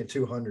lucky if they get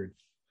 200.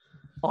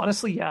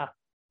 Honestly, yeah.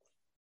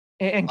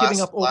 And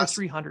giving up over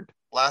 300.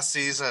 Last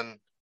season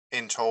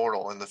in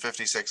total in the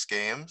 56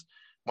 games,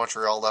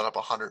 Montreal let up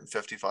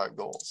 155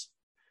 goals.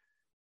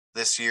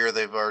 This year,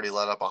 they've already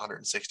let up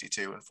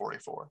 162 and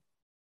 44.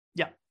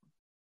 Yeah.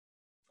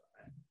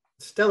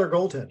 Stellar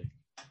goaltending.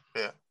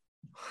 Yeah.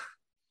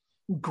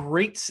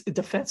 Great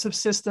defensive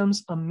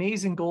systems,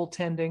 amazing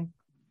goaltending.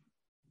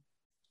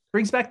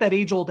 Brings back that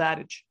age-old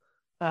adage.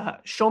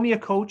 Show me a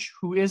coach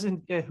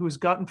who's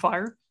gotten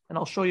fired, and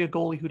I'll show you a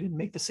goalie who didn't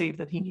make the save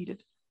that he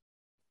needed.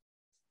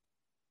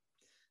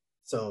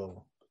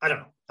 So, I don't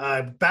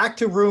know. Back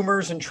to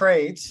rumors and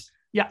trades.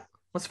 Yeah,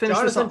 let's finish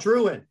Jonathan this off.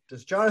 Drouin.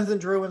 Does Jonathan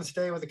Drouin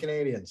stay with the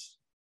Canadiens?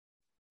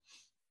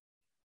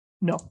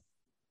 No.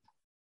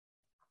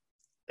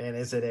 And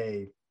is it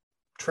a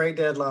trade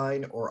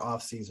deadline or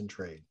off-season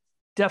trade?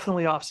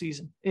 Definitely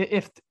off-season.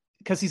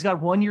 Because he's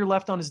got 1 year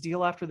left on his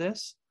deal after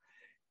this.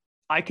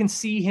 I can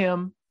see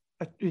him,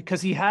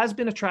 because he has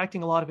been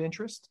attracting a lot of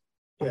interest.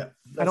 Yeah,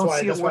 that's why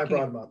I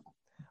brought him up.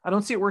 I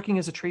don't see it working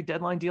as a trade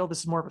deadline deal. This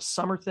is more of a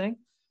summer thing.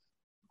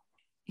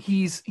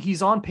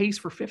 He's on pace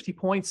for 50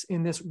 points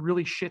in this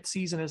really shit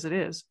season as it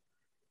is.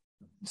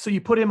 So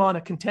you put him on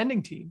a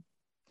contending team.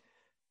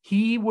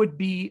 He would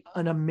be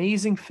an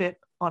amazing fit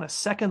on a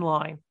second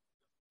line,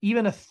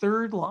 even a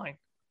third line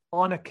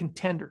on a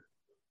contender.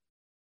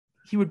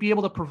 He would be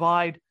able to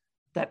provide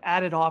that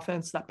added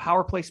offense, that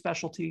power play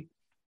specialty.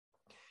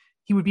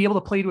 He would be able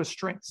to play to his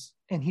strengths,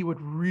 and he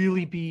would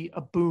really be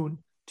a boon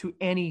to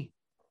any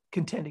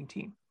contending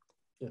team.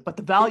 Yeah. But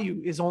the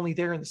value is only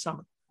there in the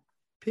summer.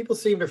 People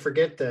seem to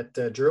forget that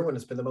Drouin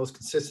has been the most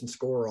consistent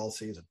scorer all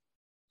season.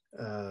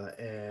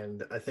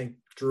 And I think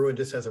Drouin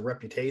just has a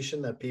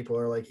reputation that people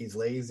are like, he's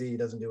lazy, he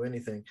doesn't do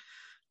anything.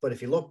 But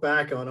if you look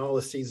back on all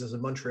the seasons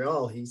in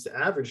Montreal, he's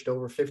averaged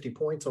over 50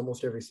 points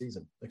almost every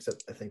season,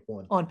 except I think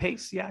one. On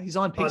pace. Yeah, he's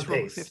on pace for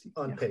over 50.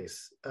 On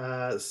pace.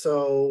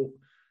 So,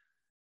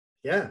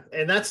 yeah.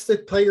 And that's the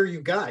player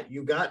you got.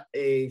 You got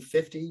a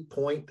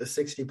 50-point to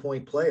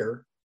 60-point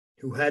player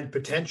who had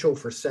potential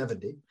for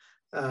 70.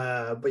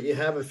 But you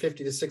have a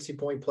 50 to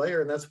 60-point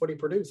player, and that's what he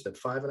produced at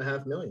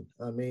 $5.5 million.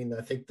 I mean,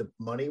 I think the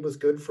money was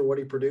good for what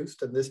he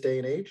produced in this day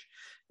and age.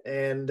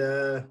 And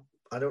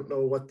I don't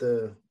know what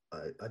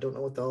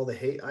all the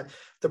hate.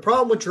 The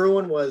problem with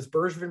Drouin was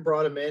Bergevin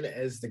brought him in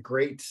as the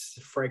great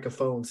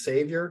francophone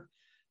savior.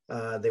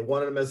 They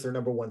wanted him as their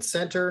number one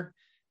center,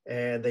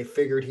 and they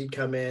figured he'd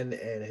come in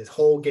and his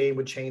whole game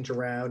would change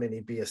around, and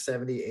he'd be a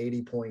 70,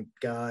 80-point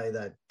guy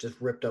that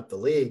just ripped up the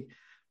league.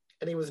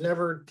 And he was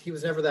never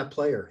that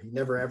player. He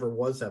never ever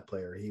was that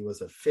player. He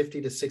was a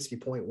 50 to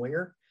 60-point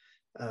winger.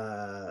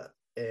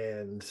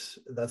 And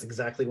that's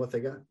exactly what they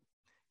got.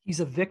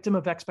 He's a victim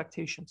of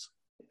expectations.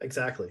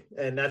 Exactly.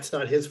 And that's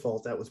not his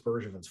fault. That was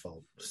Bergevin's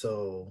fault.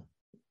 So,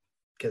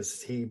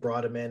 because he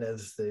brought him in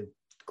as the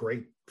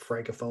great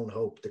francophone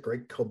hope, the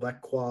great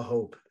Quebecois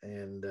hope.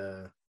 And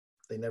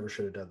they never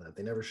should have done that.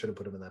 They never should have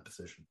put him in that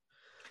position.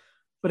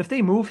 But if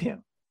they move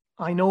him,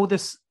 I know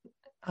this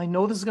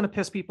is going to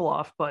piss people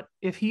off, but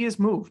if he is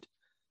moved,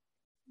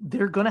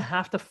 they're going to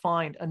have to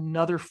find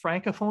another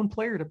francophone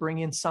player to bring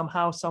in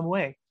somehow, some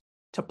way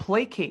to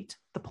placate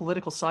the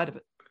political side of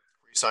it.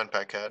 Resign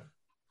Paquette.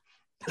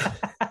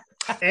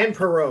 And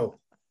Perreault.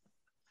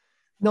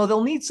 No,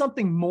 they'll need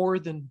something more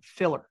than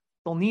filler.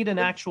 They'll need an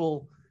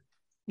actual,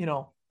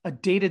 a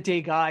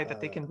day-to-day guy that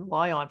they can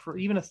rely on for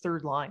even a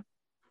third line.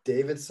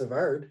 David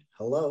Savard.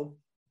 Hello.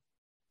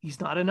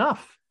 He's not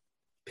enough.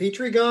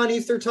 Petrie gone.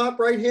 He's their top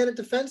right-handed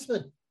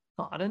defenseman.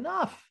 Not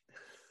enough.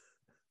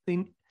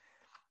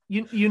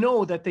 You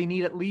know that they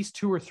need at least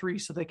two or three,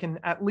 so they can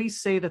at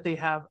least say that they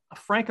have a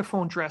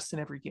francophone dressed in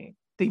every game.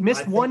 They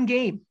missed one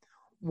game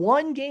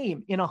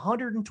in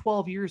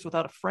 112 years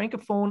without a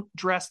francophone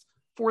dressed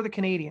for the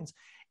Canadians,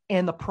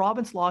 and the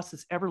province lost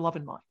its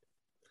ever-loving mind.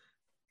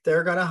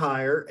 They're going to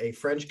hire a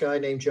French guy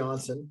named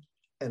Johnson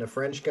and a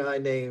French guy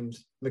named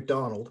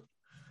McDonald,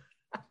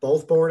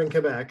 both born in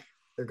Quebec.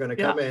 They're going to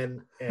come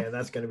in, and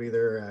that's going to be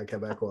their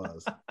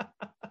Quebecois.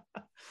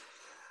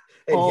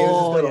 And Hughes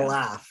is going to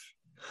laugh.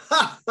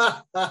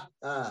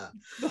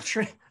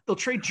 They'll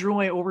trade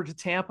Drouin over to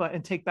Tampa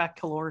and take back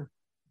Killorn,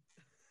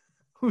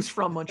 who's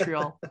from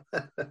Montreal.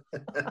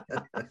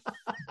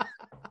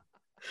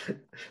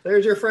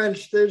 There's your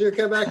French. There's your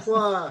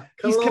Quebecois.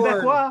 He's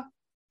Quebecois.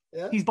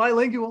 Yeah. He's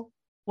bilingual.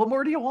 What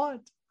more do you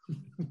want?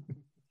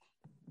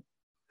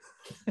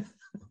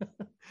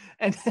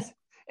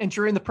 And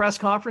during the press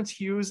conference,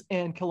 Hughes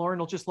and Killorn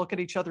will just look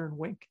at each other and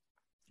wink.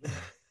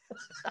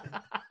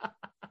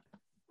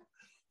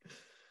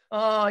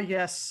 Oh,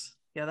 yes.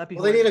 Yeah, that'd be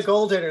Well, hilarious. They need a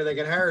goaltender. They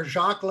can hire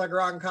Jacques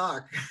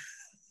Legrand-Coq.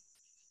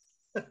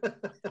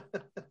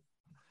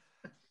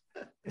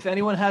 If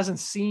anyone hasn't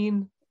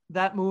seen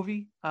that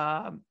movie,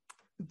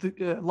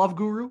 the Love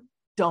Guru,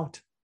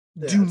 don't.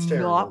 Yeah, Do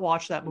not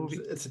watch that movie.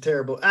 It's a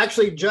terrible.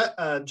 Actually,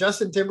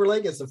 Justin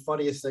Timberlake is the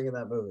funniest thing in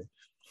that movie.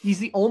 He's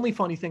the only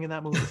funny thing in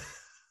that movie.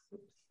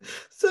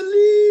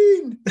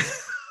 Celine.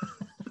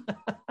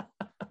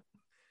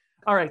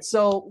 All right,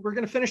 so we're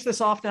going to finish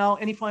this off now.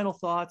 Any final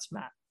thoughts,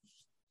 Matt?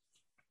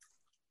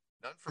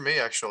 None for me,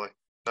 actually.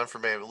 None for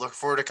me. We look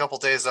forward to a couple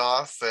days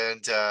off,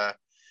 and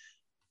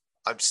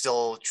I'm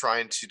still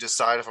trying to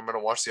decide if I'm going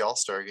to watch the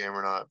All-Star game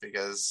or not,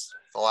 because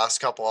the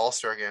last couple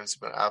All-Star games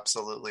have been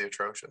absolutely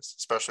atrocious,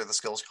 especially the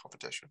skills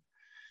competition.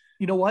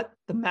 You know what?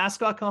 The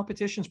mascot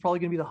competition is probably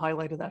going to be the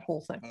highlight of that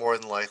whole thing. More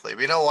than likely.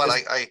 But you know what?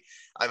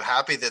 I'm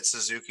happy that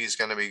Suzuki's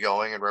going to be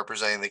going and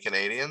representing the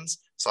Canadians,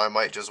 so I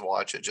might just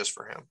watch it just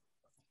for him.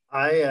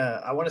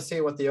 I want to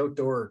see what the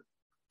outdoor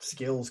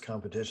skills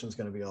competition is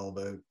going to be all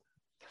about.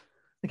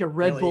 Like a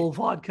Red Bull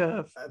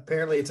vodka.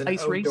 Apparently it's an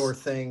outdoor race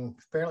thing.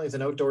 Apparently it's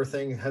an outdoor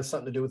thing. It has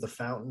something to do with the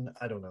fountain.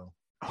 I don't know.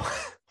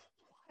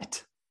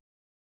 What?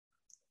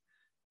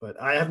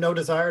 But I have no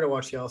desire to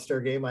watch the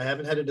All-Star game. I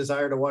haven't had a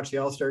desire to watch the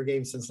All-Star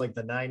game since like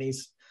the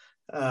 90s.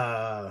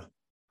 I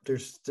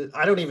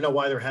don't even know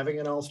why they're having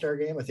an All-Star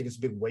game. I think it's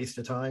a big waste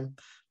of time,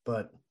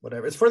 but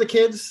whatever. It's for the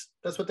kids.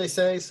 That's what they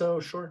say. So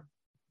sure.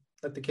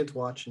 Let the kids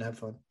watch and have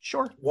fun.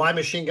 Sure. Why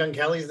Machine Gun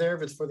Kelly's there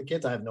if it's for the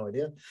kids, I have no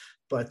idea.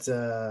 But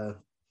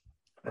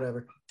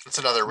whatever. It's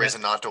another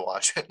reason not to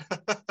watch it.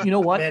 You know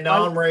what?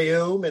 Manon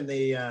Rhéaume and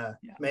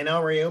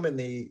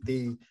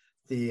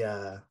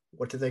the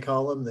what did they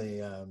call him?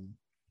 The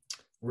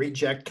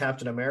reject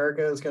Captain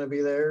America is going to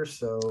be there.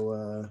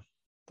 So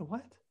the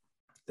what?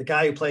 The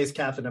guy who plays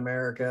Captain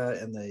America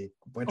and the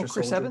Winter Soldier.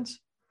 Chris Evans?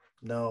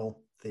 No,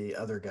 the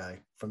other guy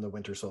from the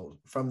Winter Soldier,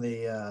 from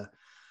the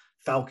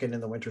Falcon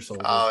and the Winter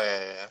Soldier. Oh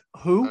yeah.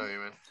 Who?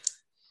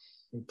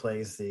 He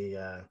plays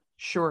the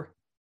sure.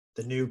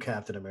 The new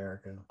Captain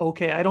America.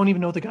 Okay, I don't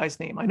even know the guy's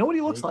name. I know what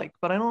he looks like,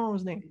 but I don't know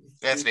his name.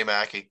 Anthony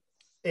Mackie.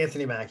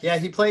 Yeah,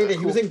 he played it.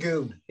 Cool. He was in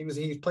Goon.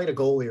 He played a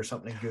goalie or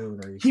something in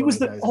Goon. Or he was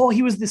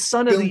the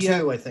son of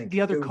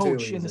the other Goon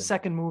coach in the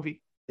second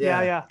movie.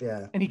 Yeah.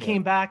 And he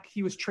came back.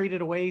 He was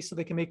traded away so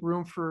they can make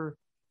room for.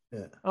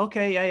 Yeah.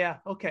 Okay. Yeah.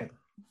 Okay.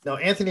 No,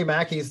 Anthony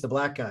Mackie's the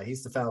black guy.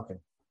 He's the Falcon.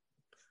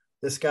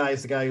 This guy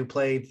is the guy who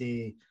played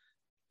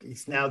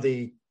he's now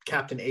the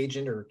Captain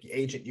Agent or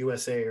Agent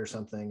USA or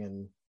something.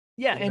 And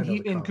yeah, and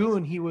in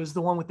Goon, he was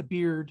the one with the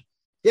beard.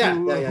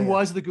 Who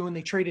was the Goon.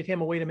 They traded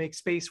him away to make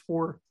space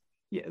for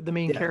the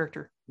main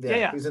character.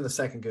 Yeah. He's in the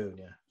second Goon.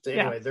 Yeah. So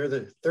anyway,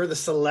 they're the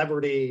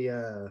celebrity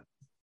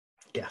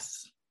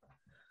guests.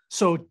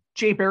 So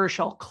Jay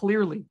Baruchel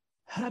clearly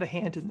had a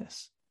hand in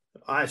this.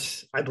 I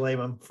blame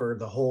him for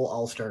the whole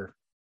All-Star.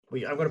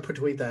 I'm going to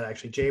tweet that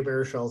actually. Jay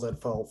Baruchel's at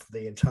fault for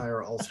the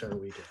entire All-Star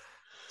weekend.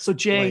 So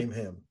Jay, blame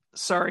him.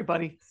 Sorry,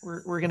 buddy.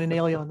 We're going to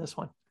nail you on this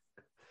one.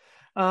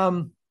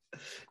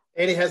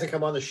 And he hasn't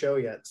come on the show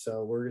yet,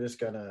 so we're just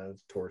going to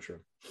torture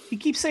him. He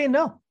keeps saying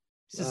no.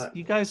 He says,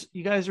 you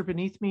guys are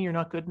beneath me. You're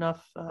not good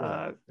enough.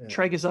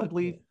 Treg is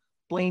ugly. Yeah.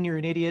 Blaine, you're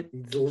an idiot.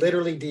 He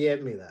literally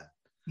DM'd me that.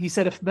 He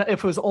said, if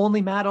it was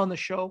only Matt on the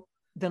show,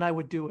 then I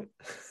would do it.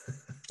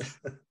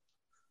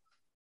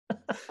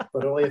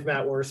 But only if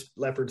Matt wore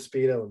leopard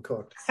Speedo and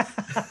cooked.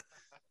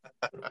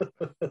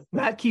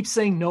 Matt keeps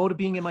saying no to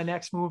being in my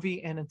next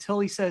movie, and until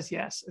he says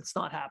yes, it's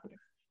not happening.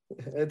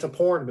 It's a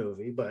porn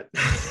movie, but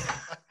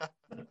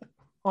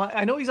well,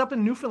 I know he's up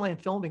in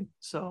Newfoundland filming,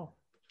 so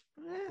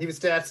he was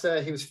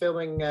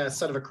filming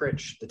Son of a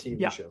Critch, the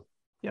TV show.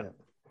 Yeah.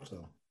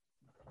 So,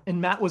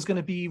 and Matt was going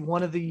to be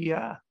one of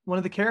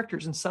the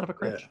characters in Son of a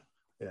Critch.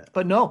 Yeah.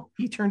 But no,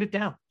 he turned it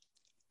down.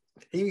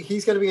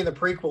 He's going to be in the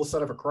prequel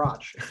Son of a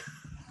Crotch.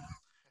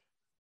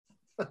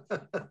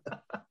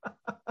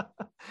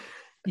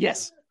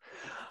 Yes.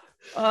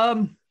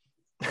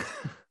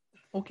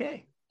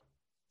 Okay.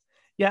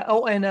 Yeah.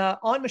 Oh, and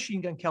on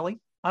Machine Gun Kelly,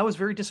 I was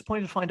very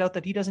disappointed to find out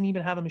that he doesn't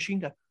even have a machine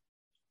gun.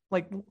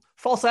 Like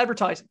false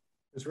advertising.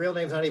 His real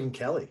name's not even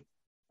Kelly.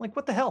 Like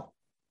what the hell?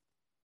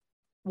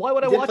 Why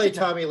would I watch it? He did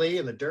play Tommy Lee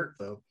in The Dirt,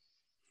 though.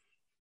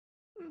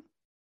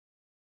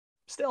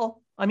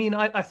 Still, I mean,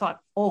 I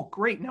thought, oh,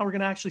 great. Now we're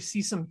going to actually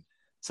see some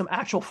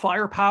actual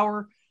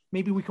firepower.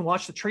 Maybe we can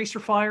watch the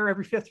tracer fire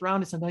every fifth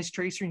round. It's a nice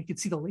tracer, and you can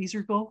see the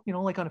laser go,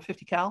 like on a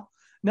 50 cal.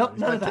 No,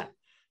 none of that.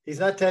 He's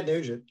not Ted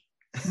Nugent.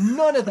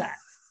 None of that.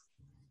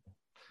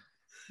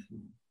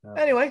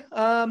 Anyway,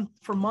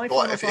 for my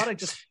final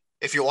thought,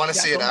 if you want to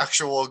see an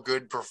actual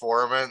good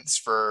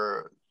performance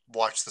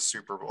watch the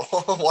Super Bowl.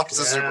 Watch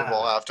the Super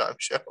Bowl halftime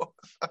show.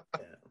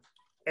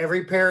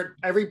 Every parent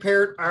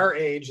our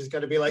age is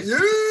going to be like,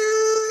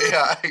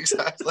 yeah,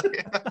 exactly.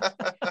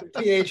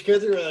 Teenage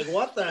kids are like,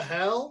 what the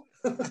hell?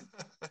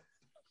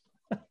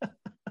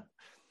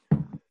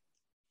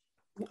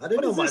 I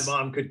didn't know my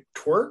mom could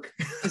twerk.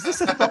 Is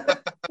this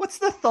what's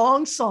the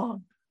thong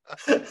song?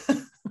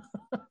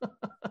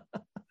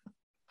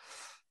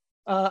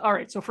 All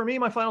right. So for me,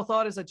 my final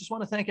thought is I just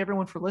want to thank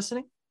everyone for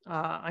listening.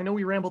 I know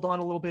we rambled on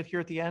a little bit here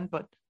at the end,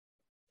 but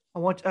I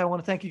want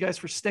to thank you guys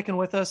for sticking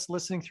with us,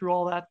 listening through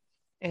all that,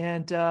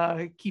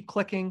 and keep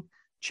clicking.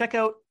 Check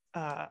out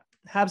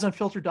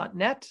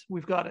habsunfiltered.net.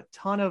 We've got a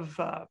ton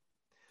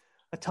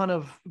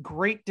of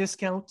great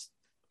discounts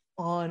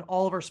on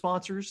all of our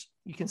sponsors.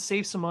 You can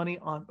save some money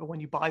on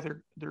when you buy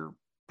their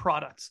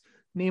products,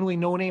 namely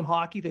No Name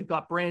Hockey. They've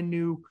got brand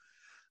new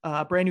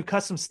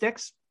custom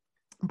sticks.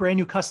 brand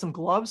new custom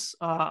gloves.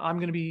 I'm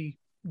going to be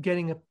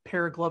getting a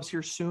pair of gloves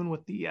here soon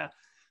with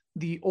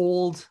the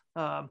old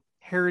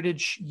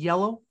Heritage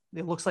yellow.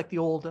 It looks like the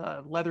old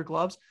leather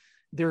gloves.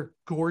 They're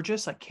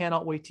gorgeous. I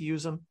cannot wait to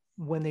use them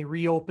when they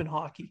reopen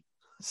hockey.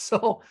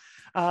 So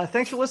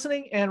thanks for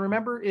listening. And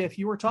remember, if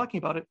you were talking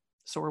about it,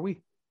 so are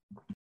we.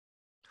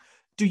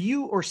 Do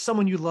you or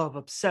someone you love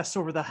obsess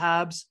over the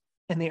Habs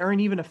and they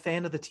aren't even a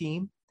fan of the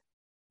team?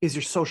 Is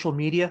your social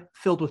media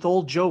filled with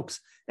old jokes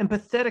and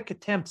pathetic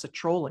attempts at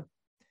trolling?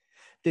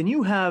 Then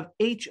you have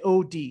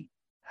HOD,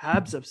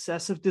 Habs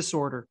Obsessive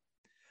Disorder.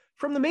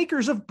 From the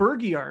makers of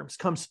Bergie Arms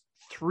comes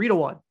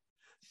 3-1.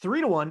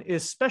 3-1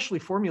 is specially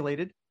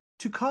formulated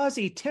to cause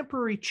a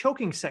temporary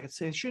choking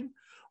sensation,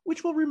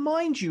 which will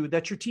remind you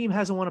that your team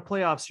hasn't won a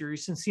playoff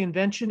series since the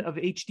invention of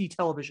HD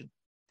television.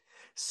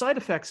 Side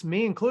effects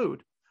may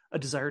include a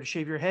desire to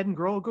shave your head and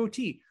grow a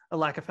goatee, a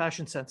lack of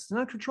fashion sense, an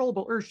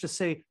uncontrollable urge to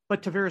say,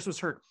 but Tavares was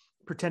hurt,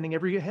 pretending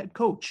every head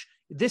coach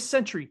this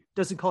century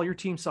doesn't call your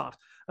team soft,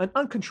 an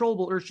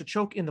uncontrollable urge to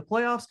choke in the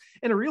playoffs,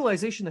 and a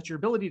realization that your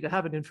ability to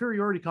have an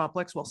inferiority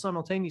complex while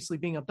simultaneously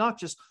being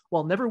obnoxious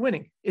while never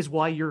winning is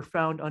why you're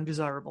found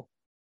undesirable.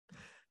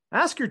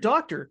 Ask your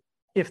doctor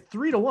if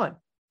 3-1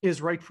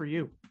 is right for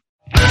you.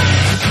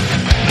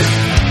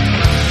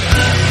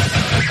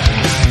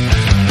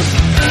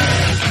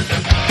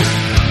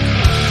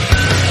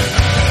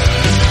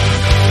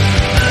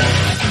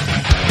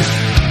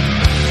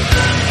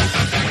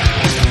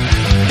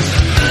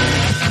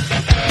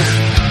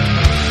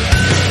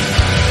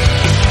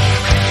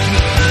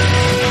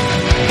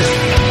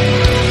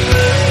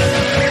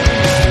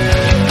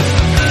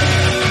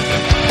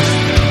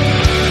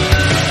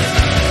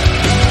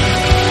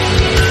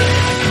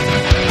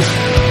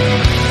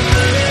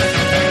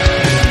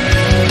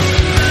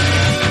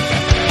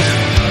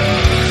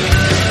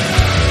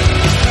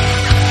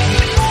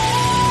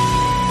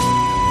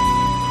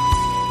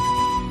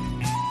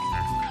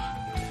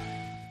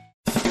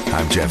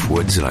 Jeff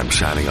Woods, and I'm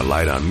shining a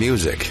light on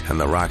music and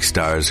the rock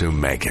stars who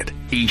make it.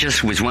 He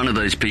just was one of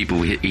those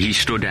people, he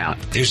stood out.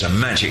 He was a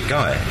magic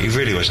guy. He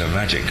really was a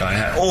magic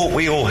guy.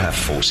 We all have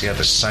faults. He had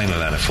the same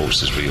amount of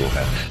faults as we all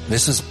have.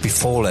 This was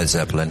before Led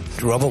Zeppelin.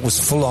 Robert was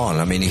full on.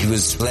 I mean, he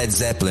was Led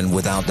Zeppelin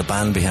without the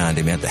band behind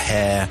him. He had the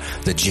hair,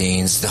 the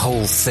jeans, the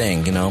whole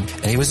thing, you know,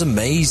 and he was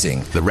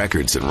amazing. The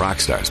Records and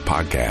Rockstars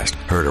podcast,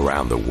 heard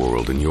around the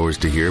world and yours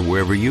to hear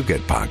wherever you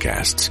get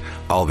podcasts.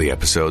 All the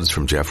episodes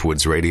from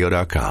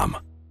jeffwoodsradio.com.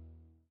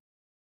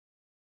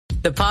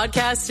 The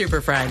Podcast Super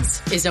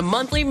Friends is a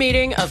monthly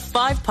meeting of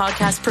 5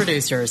 podcast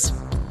producers.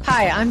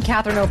 Hi, I'm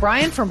Catherine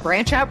O'Brien from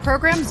Branch Out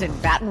Programs in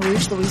Baton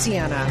Rouge,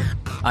 Louisiana.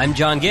 I'm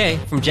John Gay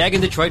from Jag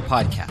and Detroit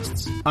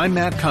Podcasts. I'm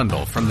Matt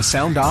Kundle from the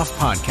Sound Off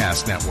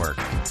Podcast Network.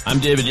 I'm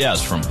David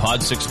Yaz from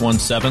Pod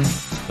 617,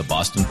 the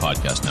Boston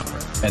Podcast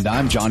Network. And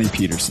I'm Johnny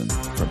Peterson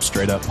from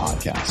Straight Up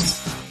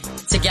Podcasts.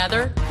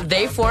 Together,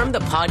 they form the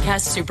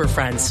Podcast Super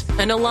Friends,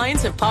 an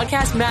alliance of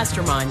podcast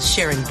masterminds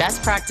sharing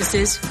best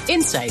practices,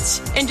 insights,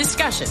 and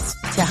discussions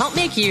to help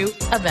make you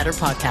a better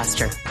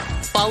podcaster.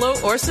 Follow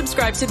or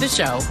subscribe to the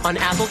show on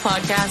Apple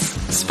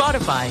Podcasts,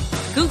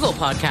 Spotify, Google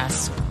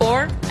Podcasts,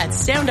 or at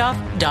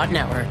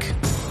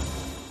soundoff.network.